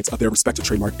copyrights of their respective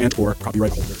trademark and or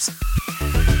copyright holders.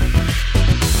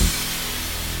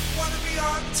 Wanna be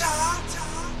on top?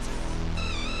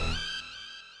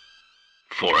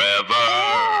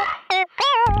 Forever.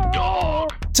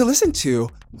 Dog. To listen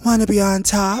to Wanna Be on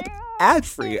Top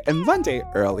ad-free and Monday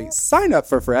early, sign up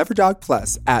for Forever Dog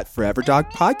Plus at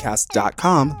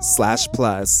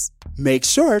foreverdogpodcast.com/plus. Make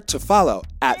sure to follow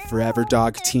at Forever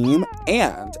Dog Team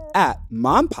and at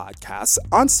Mom Podcasts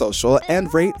on social,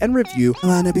 and rate and review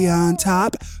Wanna Be on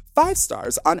Top 5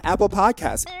 stars on Apple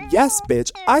Podcasts. Yes,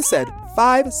 bitch, I said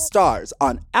 5 stars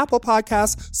on Apple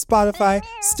Podcasts, Spotify,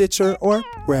 Stitcher, or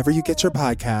wherever you get your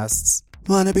podcasts.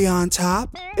 Wanna Be on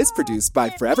Top is produced by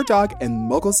Forever Dog and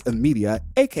Moguls of Media,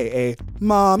 aka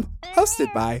Mom,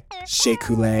 hosted by Shea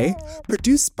Coulee,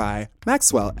 produced by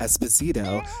Maxwell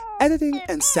Esposito, editing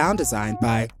and sound design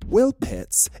by Will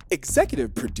Pitts,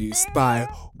 executive produced by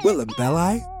Willem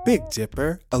Belli, Big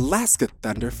Dipper, Alaska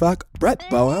Thunderfuck, Brett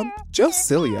Boehm, Joe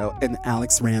Cilio, and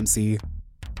Alex Ramsey.